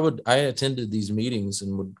 And so I attended these meetings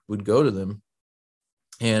and would go to them.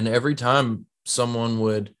 And every time someone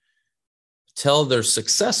would tell their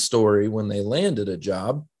success story when they landed a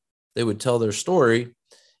job, they would tell their story,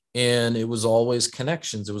 and it was always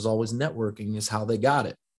connections. It was always networking is how they got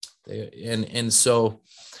it. And so I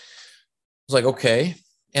was like, okay.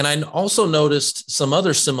 And I also noticed some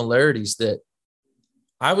other similarities that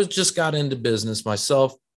I just got into business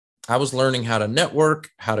myself. I was learning how to network,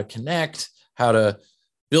 how to connect, how to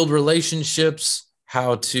build relationships,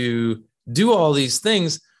 how to do all these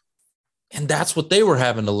things. And that's what they were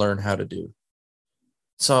having to learn how to do.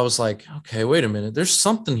 So I was like, okay, wait a minute. There's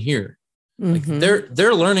something here. Like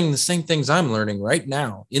they're learning the same things I'm learning right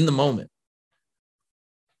now in the moment.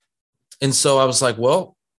 And so I was like,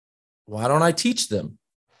 well, why don't I teach them?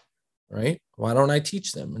 Right? Why don't I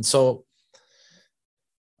teach them? And so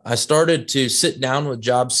I started to sit down with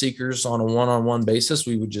job seekers on a one-on-one basis.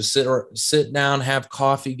 We would just sit down, have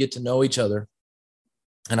coffee, get to know each other.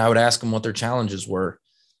 And I would ask them what their challenges were,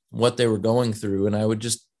 what they were going through. And I would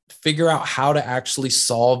just figure out how to actually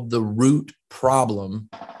solve the root problem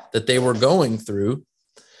that they were going through.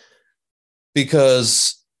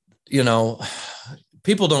 Because,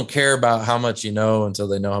 people don't care about how much you know until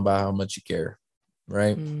they know about how much you care.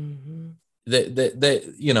 Right.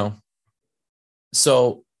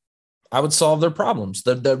 So I would solve their problems,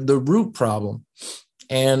 the root problem.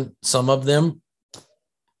 And some of them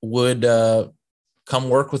would come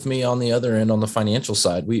work with me on the other end, on the financial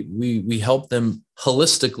side. We help them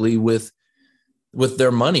holistically with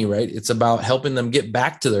their money, right? It's about helping them get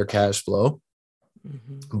back to their cash flow,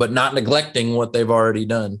 but not neglecting what they've already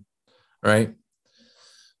done. Right.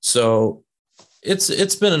 So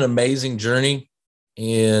it's been an amazing journey,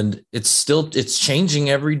 and it's changing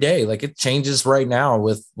every day. Like it changes right now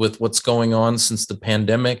with what's going on since the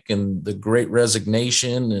pandemic and the great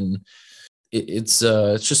resignation. And it's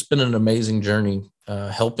just been an amazing journey,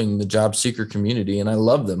 helping the job seeker community. And I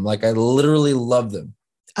love them. Like I literally love them.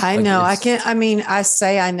 I Like know. I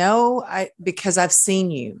say I know because I've seen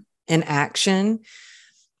you in action,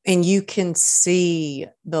 and you can see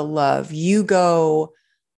the love. You go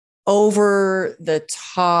over the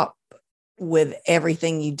top with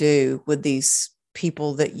everything you do with these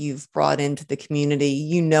people that you've brought into the community.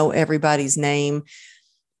 You know everybody's name.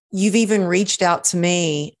 You've even reached out to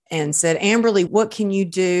me and said, Amberly, what can you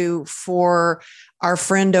do for our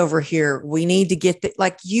friend over here? We need to get that.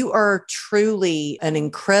 Like, you are truly an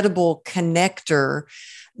incredible connector.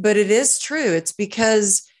 But it is true. It's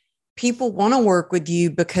because people want to work with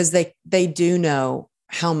you because they do know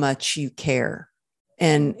how much you care.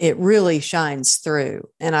 And it really shines through.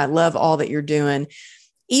 And I love all that you're doing,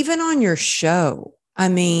 even on your show. I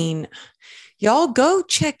mean, y'all go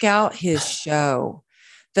check out his show,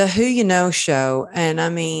 the Who You Know show. And I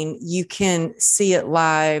mean, you can see it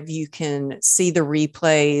live. You can see the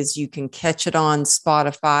replays. You can catch it on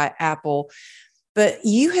Spotify, Apple. But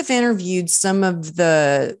you have interviewed some of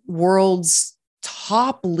the world's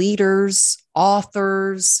top leaders,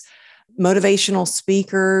 authors, motivational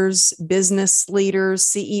speakers, business leaders,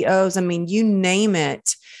 CEOs. I mean, you name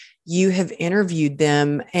it, you have interviewed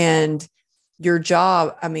them. And your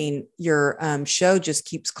job, I mean, your show just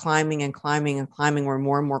keeps climbing and climbing and climbing, where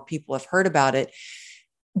more and more people have heard about it.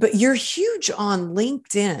 But you're huge on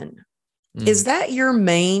LinkedIn. Is that your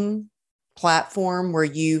main platform where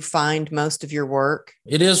you find most of your work?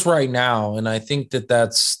 It is right now. And I think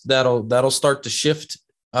that'll start to shift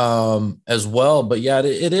as well. But yeah,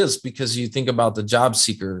 it is, because you think about the job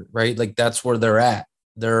seeker, right? Like that's where they're at.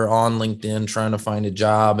 They're on LinkedIn trying to find a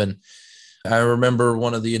job. And I remember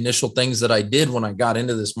one of the initial things that I did when I got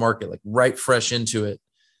into this market, like right fresh into it,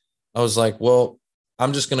 I was like, well,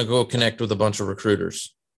 I'm just going to go connect with a bunch of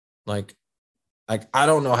recruiters. Like I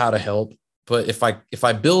don't know how to help, but if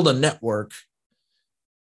I build a network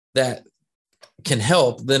that can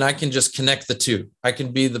help, then I can just connect the two. I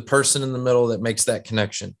can be the person in the middle that makes that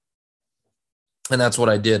connection. And that's what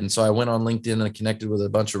I did. And so I went on LinkedIn and I connected with a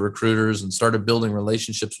bunch of recruiters and started building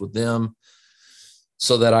relationships with them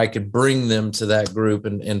so that I could bring them to that group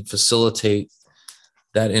and facilitate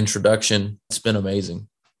that introduction. It's been amazing.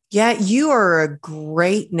 Yeah, you are a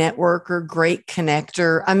great networker, great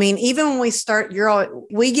connector. I mean, even when we start,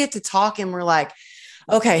 we get to talk and we're like,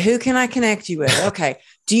 okay, who can I connect you with? Okay.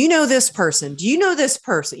 Do you know this person? Do you know this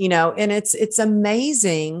person? You know, and it's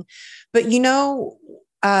amazing. But, you know,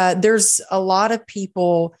 there's a lot of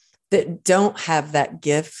people that don't have that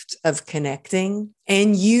gift of connecting,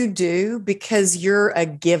 and you do, because you're a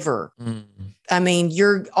giver. I mean,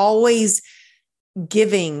 you're always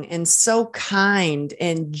giving and so kind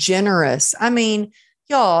and generous. I mean,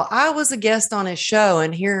 y'all, I was a guest on his show,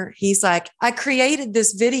 and here he's like, I created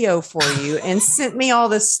this video for you and sent me all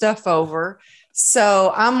this stuff over.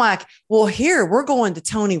 So I'm like, well, here, we're going to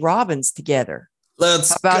Tony Robbins together.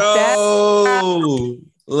 Let's go.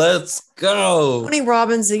 Let's go. Tony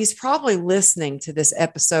Robbins, he's probably listening to this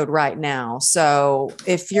episode right now. So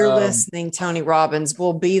if you're listening, Tony Robbins,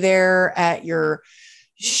 we'll be there at your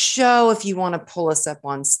show if you want to pull us up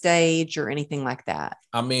on stage or anything like that.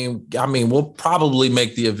 I mean, we'll probably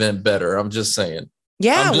make the event better. I'm just saying.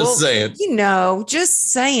 Yeah, I'm just saying. You know,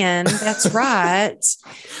 just saying. That's right.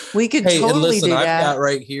 We could totally and listen, do that. I've got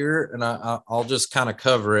right here, and I'll just kind of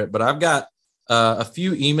cover it. But I've got a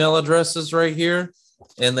few email addresses right here,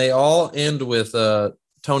 and they all end with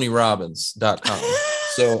TonyRobbins.com.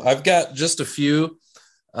 So I've got just a few.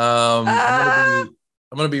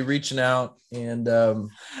 I'm going to be reaching out, and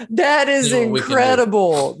that is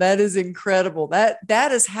incredible. That is incredible.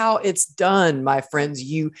 That is how it's done, my friends.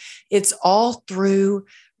 It's all through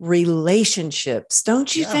relationships.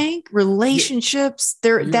 Don't you think? Relationships,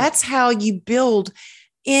 that's how you build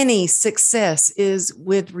any success, is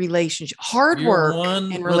with relationship, hard work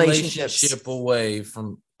and relationships. Relationship away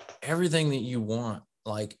from everything that you want.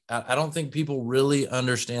 Like, I don't think people really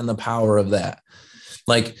understand the power of that.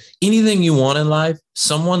 Like anything you want in life,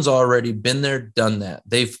 someone's already been there, done that.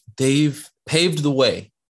 They've paved the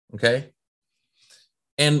way. Okay.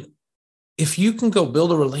 And if you can go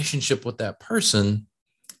build a relationship with that person,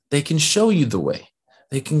 they can show you the way.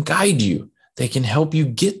 They can guide you. They can help you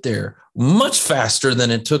get there much faster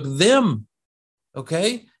than it took them.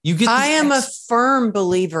 Okay. I am a firm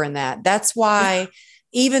believer in that. That's why,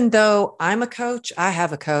 even though I'm a coach, I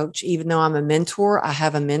have a coach. Even though I'm a mentor, I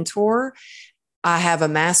have a mentor. I have a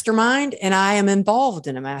mastermind and I am involved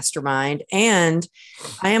in a mastermind, and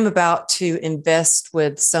I am about to invest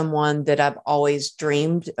with someone that I've always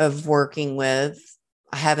dreamed of working with.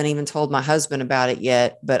 I haven't even told my husband about it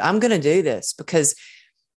yet, but I'm going to do this because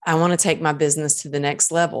I want to take my business to the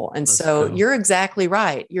next level. And so you're exactly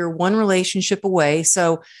right. You're one relationship away.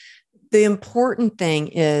 So the important thing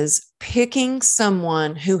is picking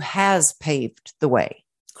someone who has paved the way.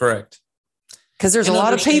 Correct. Because there's a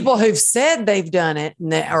lot of people who've said they've done it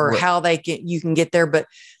or how you can get there, but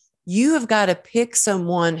you have got to pick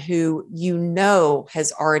someone who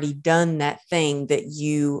has already done that thing that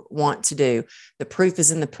you want to do. The proof is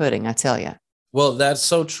in the pudding, I tell you. Well, that's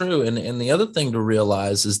so true. And the other thing to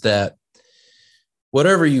realize is that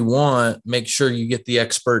whatever you want, make sure you get the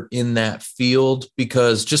expert in that field,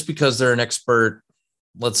 because just because they're an expert,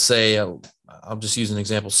 let's say, I'll just use an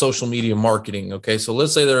example, social media marketing. Okay. So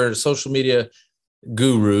let's say they're a social media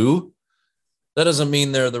guru. That doesn't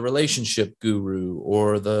mean they're the relationship guru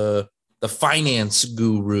or the finance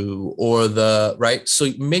guru or right. So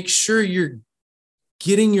make sure you're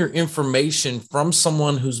getting your information from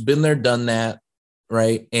someone who's been there, done that,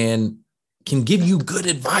 right, and can give you good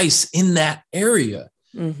advice in that area.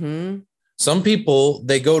 Mm-hmm. Some people,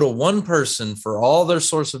 they go to one person for all their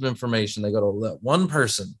source of information. They go to that one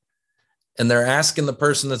person and they're asking the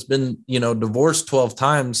person that's been, divorced 12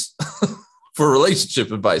 times for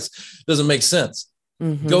relationship advice. Doesn't make sense.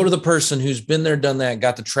 Mm-hmm. Go to the person who's been there, done that,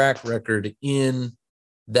 got the track record in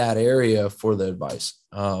that area for the advice.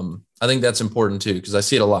 I think that's important too, because I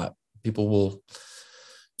see it a lot. People will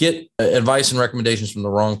get advice and recommendations from the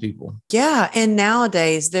wrong people. Yeah. And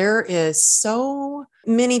nowadays there is so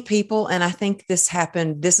many people, and I think this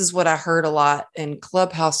is what I heard a lot in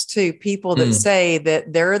Clubhouse too, people that say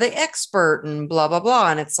that they're the expert and blah, blah, blah.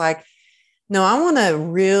 And it's like, no, I want to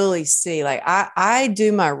really see, like, I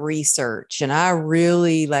do my research and I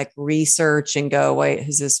really like research and go, wait,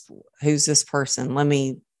 who's this person? Let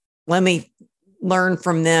me learn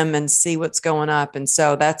from them and see what's going up. And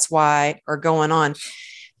so that's why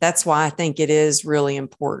I think it is really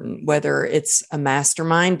important, whether it's a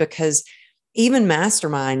mastermind, because even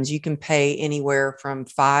masterminds, you can pay anywhere from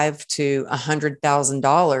 $5,000 to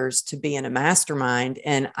 $100,000 to be in a mastermind.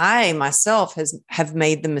 And I myself have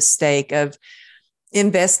made the mistake of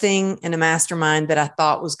investing in a mastermind that I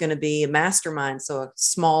thought was going to be a mastermind. So a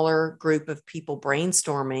smaller group of people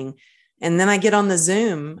brainstorming. And then I get on the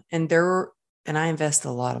Zoom and I invest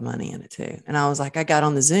a lot of money in it too. And I was like, I got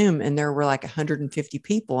on the Zoom and there were like 150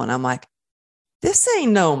 people. And I'm like, this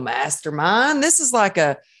ain't no mastermind. This is like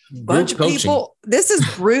a bunch of people. This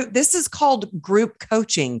is called group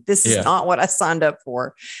coaching. This is not what I signed up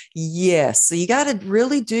for. Yes. So you got to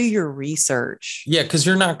really do your research. Yeah. Cause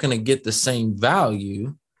you're not going to get the same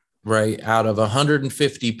value, right? Out of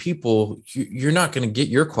 150 people, you're not going to get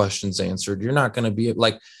your questions answered. You're not going to be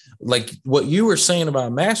like what you were saying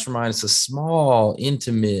about mastermind. It's a small,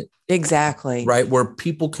 intimate, exactly, right, where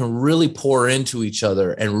people can really pour into each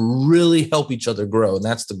other and really help each other grow. And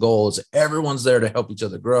that's the goal, is everyone's there to help each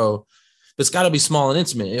other grow. But it's got to be small and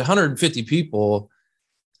intimate. 150 people.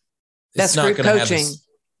 That's group coaching.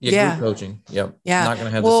 Group coaching. Yep. Yeah. Not going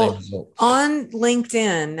to have the same result. On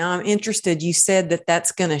LinkedIn, now I'm interested. You said that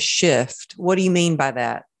that's going to shift. What do you mean by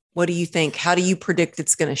that? What do you think? How do you predict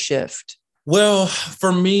it's going to shift? Well,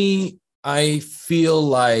 for me, I feel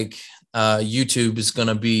like YouTube is going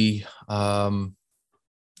to be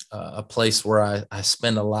a place where I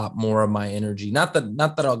spend a lot more of my energy. Not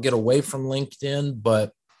that I'll get away from LinkedIn,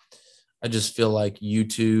 but I just feel like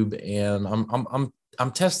YouTube, and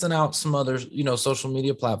I'm testing out some other, social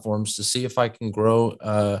media platforms to see if I can grow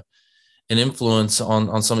an influence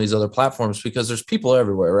on some of these other platforms, because there's people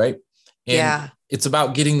everywhere, right? And it's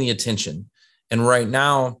about getting the attention. And right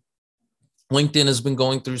now, LinkedIn has been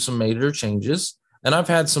going through some major changes, and I've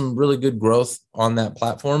had some really good growth on that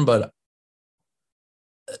platform, but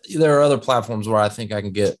there are other platforms where I think I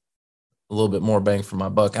can get a little bit more bang for my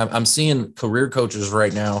buck. I'm seeing career coaches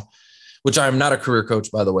right now, which I'm not a career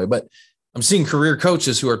coach, by the way, but I'm seeing career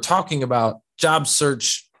coaches who are talking about job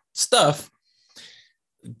search stuff,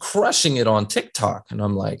 crushing it on TikTok. And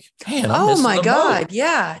I'm like, man, oh my God.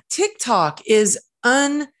 Yeah. TikTok is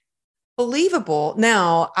unbelievable.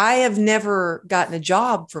 Now, I have never gotten a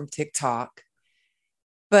job from TikTok,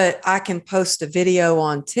 but I can post a video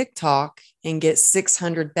on TikTok and get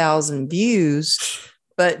 600,000 views.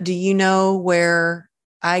 But do you know where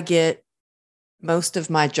I get most of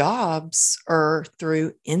my jobs are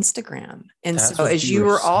through Instagram? And that's so as you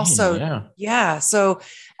were also, so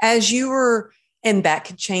as you were, and that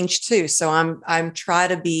could change too. So I'm trying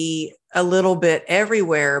to be a little bit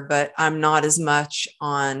everywhere, but I'm not as much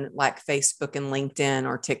on like Facebook and LinkedIn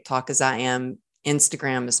or TikTok as I am.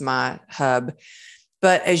 Instagram is my hub.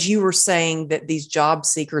 But as you were saying that these job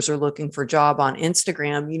seekers are looking for a job on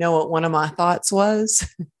Instagram, you know what one of my thoughts was?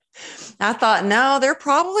 I thought, no, they're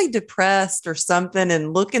probably depressed or something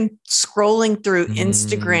and scrolling through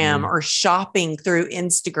Instagram or shopping through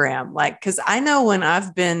Instagram. Like, because I know when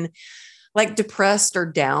I've been like depressed or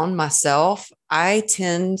down myself, I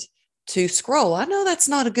tend to scroll. I know that's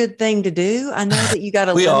not a good thing to do. I know that you got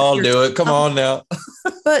to we all do it. Come on now.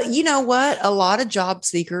 But you know what? A lot of job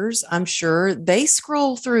seekers, I'm sure, they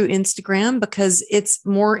scroll through Instagram because it's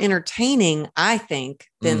more entertaining, I think,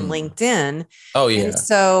 than LinkedIn. Oh, yeah. And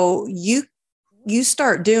so you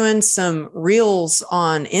start doing some reels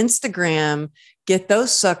on Instagram, get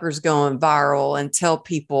those suckers going viral and tell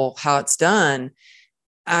people how it's done.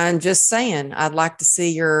 I'm just saying, I'd like to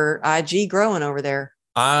see your IG growing over there.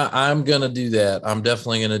 I'm going to do that. I'm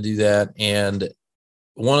definitely going to do that. And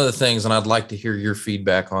one of the things, and I'd like to hear your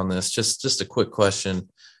feedback on this, just a quick question,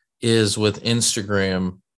 is with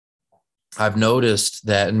Instagram, I've noticed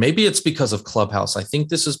that, and maybe it's because of Clubhouse. I think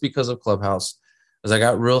this is because of Clubhouse, as I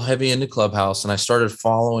got real heavy into Clubhouse and I started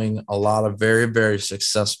following a lot of very, very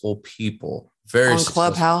successful people. On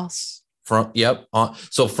Clubhouse?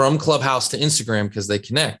 So from Clubhouse to Instagram, because they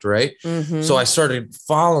connect, right? Mm-hmm. So I started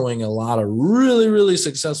following a lot of really, really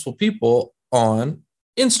successful people on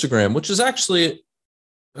Instagram, which is actually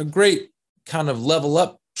a great kind of level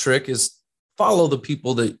up trick, is follow the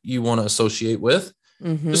people that you want to associate with.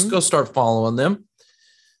 Mm-hmm. Just go start following them.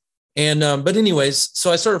 And, but anyways, so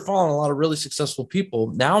I started following a lot of really successful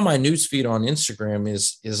people. Now my newsfeed on Instagram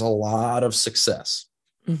is a lot of success.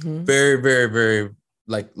 Mm-hmm. Very, very, very,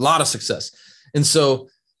 like a lot of success. And so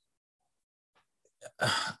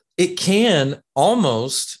it can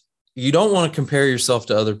almost, you don't want to compare yourself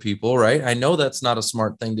to other people, right? I know that's not a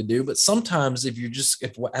smart thing to do, but sometimes if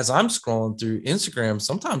as I'm scrolling through Instagram,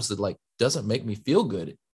 sometimes it like doesn't make me feel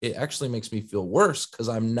good. It actually makes me feel worse because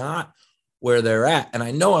I'm not where they're at. And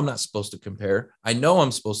I know I'm not supposed to compare. I know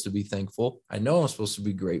I'm supposed to be thankful. I know I'm supposed to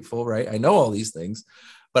be grateful, right? I know all these things,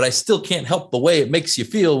 but I still can't help the way it makes you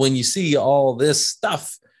feel when you see all this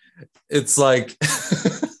stuff. It's like,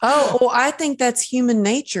 oh, well, I think that's human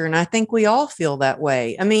nature. And I think we all feel that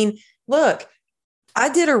way. I mean, look, I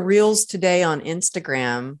did a Reels today on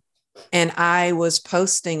Instagram and I was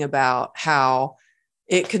posting about how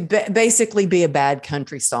it could basically be a bad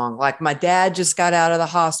country song. Like my dad just got out of the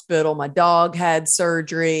hospital. My dog had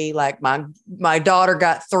surgery. Like my daughter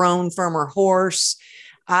got thrown from her horse.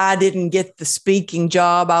 I didn't get the speaking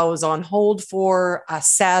job I was on hold for. I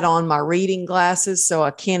sat on my reading glasses, so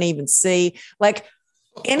I can't even see. Like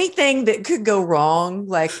anything that could go wrong,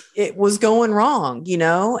 like it was going wrong, you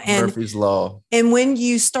know? And Murphy's Law. And when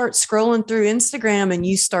you start scrolling through Instagram and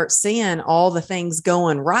you start seeing all the things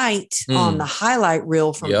going right on the highlight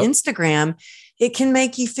reel from Instagram, it can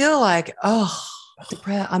make you feel like, oh,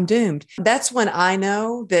 I'm doomed. That's when I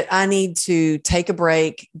know that I need to take a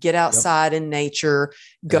break, get outside in nature,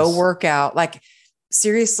 go work out. Like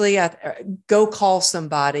seriously, go call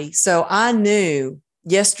somebody. So I knew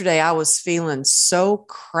yesterday I was feeling so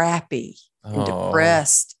crappy and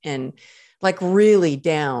depressed and like really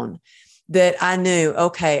down that I knew,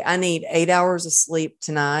 okay, I need 8 hours of sleep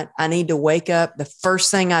tonight. I need to wake up. The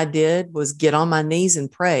first thing I did was get on my knees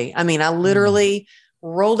and pray. I mean, I literally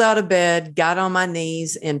rolled out of bed, got on my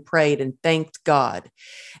knees and prayed and thanked God.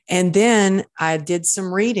 And then I did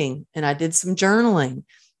some reading and I did some journaling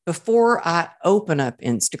before I open up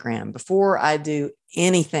Instagram, before I do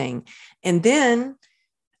anything. And then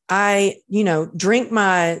I, drink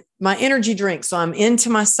my energy drink. So I'm into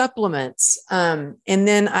my supplements. And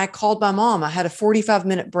then I called my mom. I had a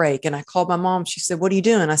 45-minute break and I called my mom. She said, "What are you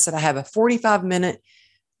doing?" I said, "I have a 45-minute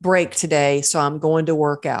break today. So I'm going to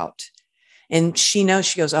work out." And she knows,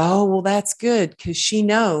 she goes, "Oh, well, that's good." Because she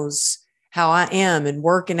knows how I am. And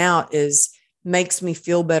working out makes me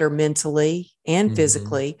feel better mentally and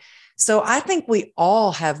physically. So I think we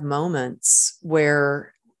all have moments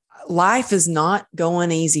where life is not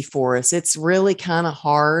going easy for us. It's really kind of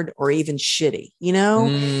hard or even shitty,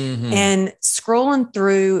 and scrolling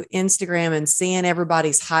through Instagram and seeing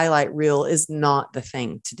everybody's highlight reel is not the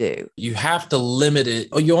thing to do. You have to limit it.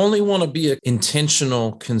 You only want to be an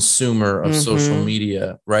intentional consumer of social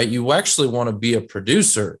media, right? You actually want to be a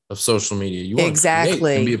producer of social media. You want to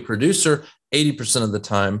create and be a producer 80% of the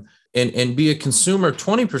time and be a consumer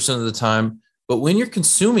 20% of the time. But when you're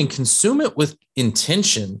consuming, consume it with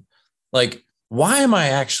intention. Like why am I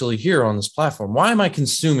actually here on this platform? Why am I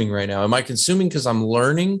consuming right now? Am I consuming because I'm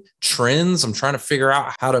learning trends? I'm trying to figure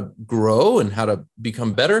out how to grow and how to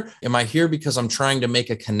become better. Am I here because I'm trying to make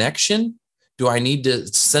a connection? Do I need to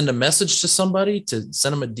send a message to somebody, to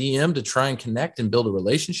send them a DM to try and connect and build a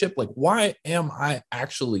relationship? Like, why am I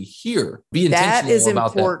actually here? Be intentional. That is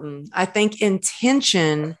important. I think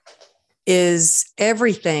intention is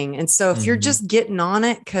everything. And so if you're just getting on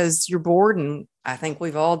it because you're bored, and I think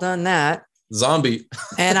we've all done that. Zombie.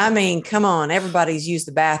 And I mean, come on, everybody's used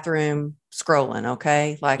the bathroom scrolling.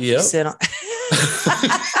 Okay. Like you sit on,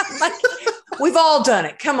 like, we've all done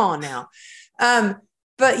it. Come on now.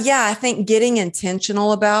 But yeah, I think getting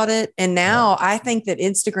intentional about it. And now I think that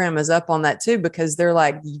Instagram is up on that too, because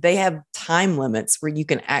they have time limits where you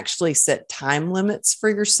can actually set time limits for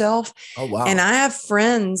yourself. Oh, wow. And I have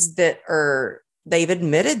friends that they've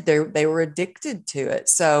admitted they were addicted to it.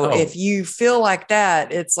 So if you feel like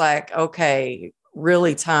that, it's like, okay,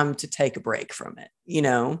 really time to take a break from it,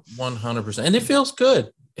 100%. And it feels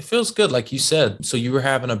good. It feels good. Like you said, so you were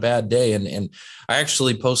having a bad day. And I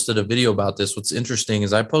actually posted a video about this. What's interesting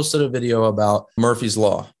is I posted a video about Murphy's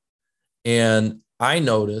Law. And I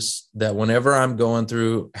noticed that whenever I'm going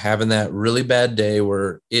through having that really bad day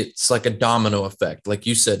where it's like a domino effect, like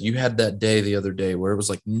you said, you had that day the other day where it was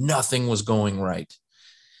like nothing was going right.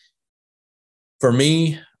 For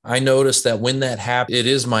me, I noticed that when that happened, it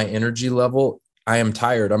is my energy level. I am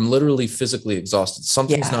tired. I'm literally physically exhausted.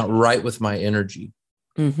 Something's not right with my energy.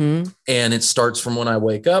 Mm-hmm. And it starts from when I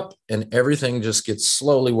wake up, and everything just gets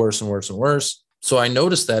slowly worse and worse and worse. So I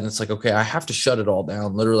noticed that, and it's like, okay, I have to shut it all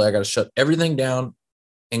down. Literally, I got to shut everything down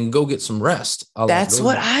and go get some rest. That's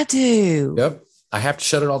what I do. Yep. I have to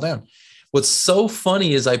shut it all down. What's so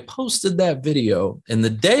funny is I posted that video, and the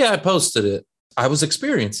day I posted it, I was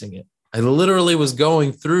experiencing it. I literally was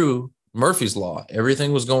going through Murphy's Law.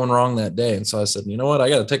 Everything was going wrong that day. And so I said, you know what? I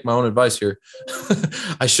got to take my own advice here.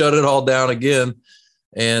 I shut it all down again.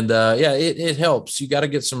 And it helps. You got to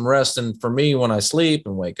get some rest. And for me, when I sleep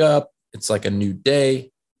and wake up, it's like a new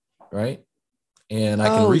day, right? And I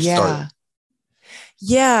can restart.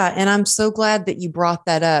 Yeah. And I'm so glad that you brought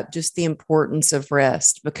that up, just the importance of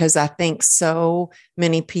rest, because I think so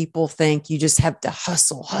many people think you just have to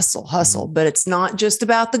hustle. Mm-hmm. But it's not just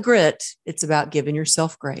about the grit. It's about giving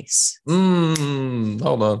yourself grace. Hold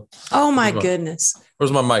on. Oh, my goodness.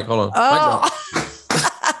 Where's my mic? Hold on. Oh.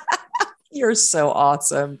 You're so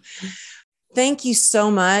awesome. Thank you so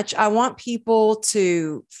much. I want people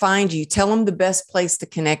to find you. Tell them the best place to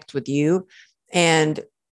connect with you and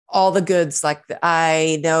all the goods. Like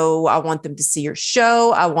I know I want them to see your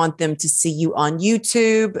show. I want them to see you on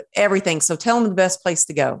YouTube, everything. So tell them the best place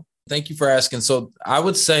to go. Thank you for asking. So I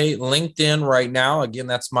would say LinkedIn right now. Again,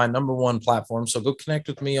 that's my number one platform. So go connect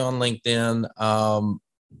with me on LinkedIn.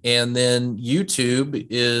 And then YouTube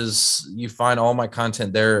is, you find all my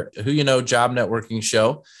content there. Who You Know Job Networking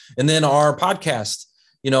Show. And then our podcast.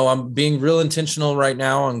 I'm being real intentional right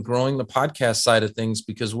now on growing the podcast side of things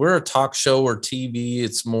because we're a talk show or TV.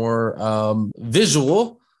 It's more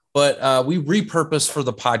visual, but we repurpose for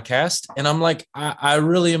the podcast. And I'm like, I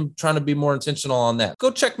really am trying to be more intentional on that. Go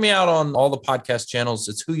check me out on all the podcast channels.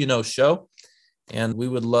 It's Who You Know Show. And we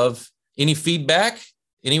would love any feedback,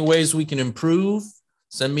 any ways we can improve.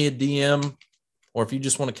 Send me a DM, or if you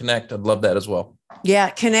just want to connect, I'd love that as well. Yeah,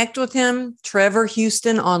 connect with him, Trevor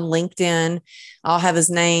Houston on LinkedIn. I'll have his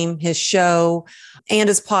name, his show, and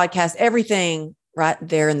his podcast, everything right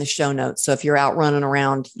there in the show notes. So if you're out running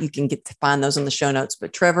around, you can get to find those in the show notes.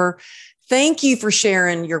 But Trevor, thank you for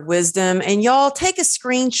sharing your wisdom. And y'all take a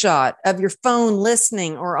screenshot of your phone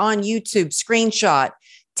listening or on YouTube, screenshot.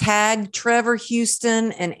 Tag Trevor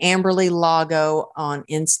Houston and Amberly Lago on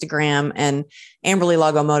Instagram and Amberly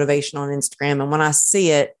Lago Motivation on Instagram. And when I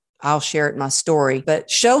see it, I'll share it in my story. But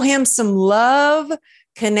show him some love,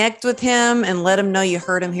 connect with him, and let him know you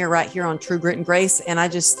heard him here right here on True Grit and Grace. And I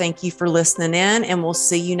just thank you for listening in, and we'll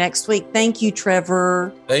see you next week. Thank you,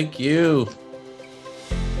 Trevor. Thank you.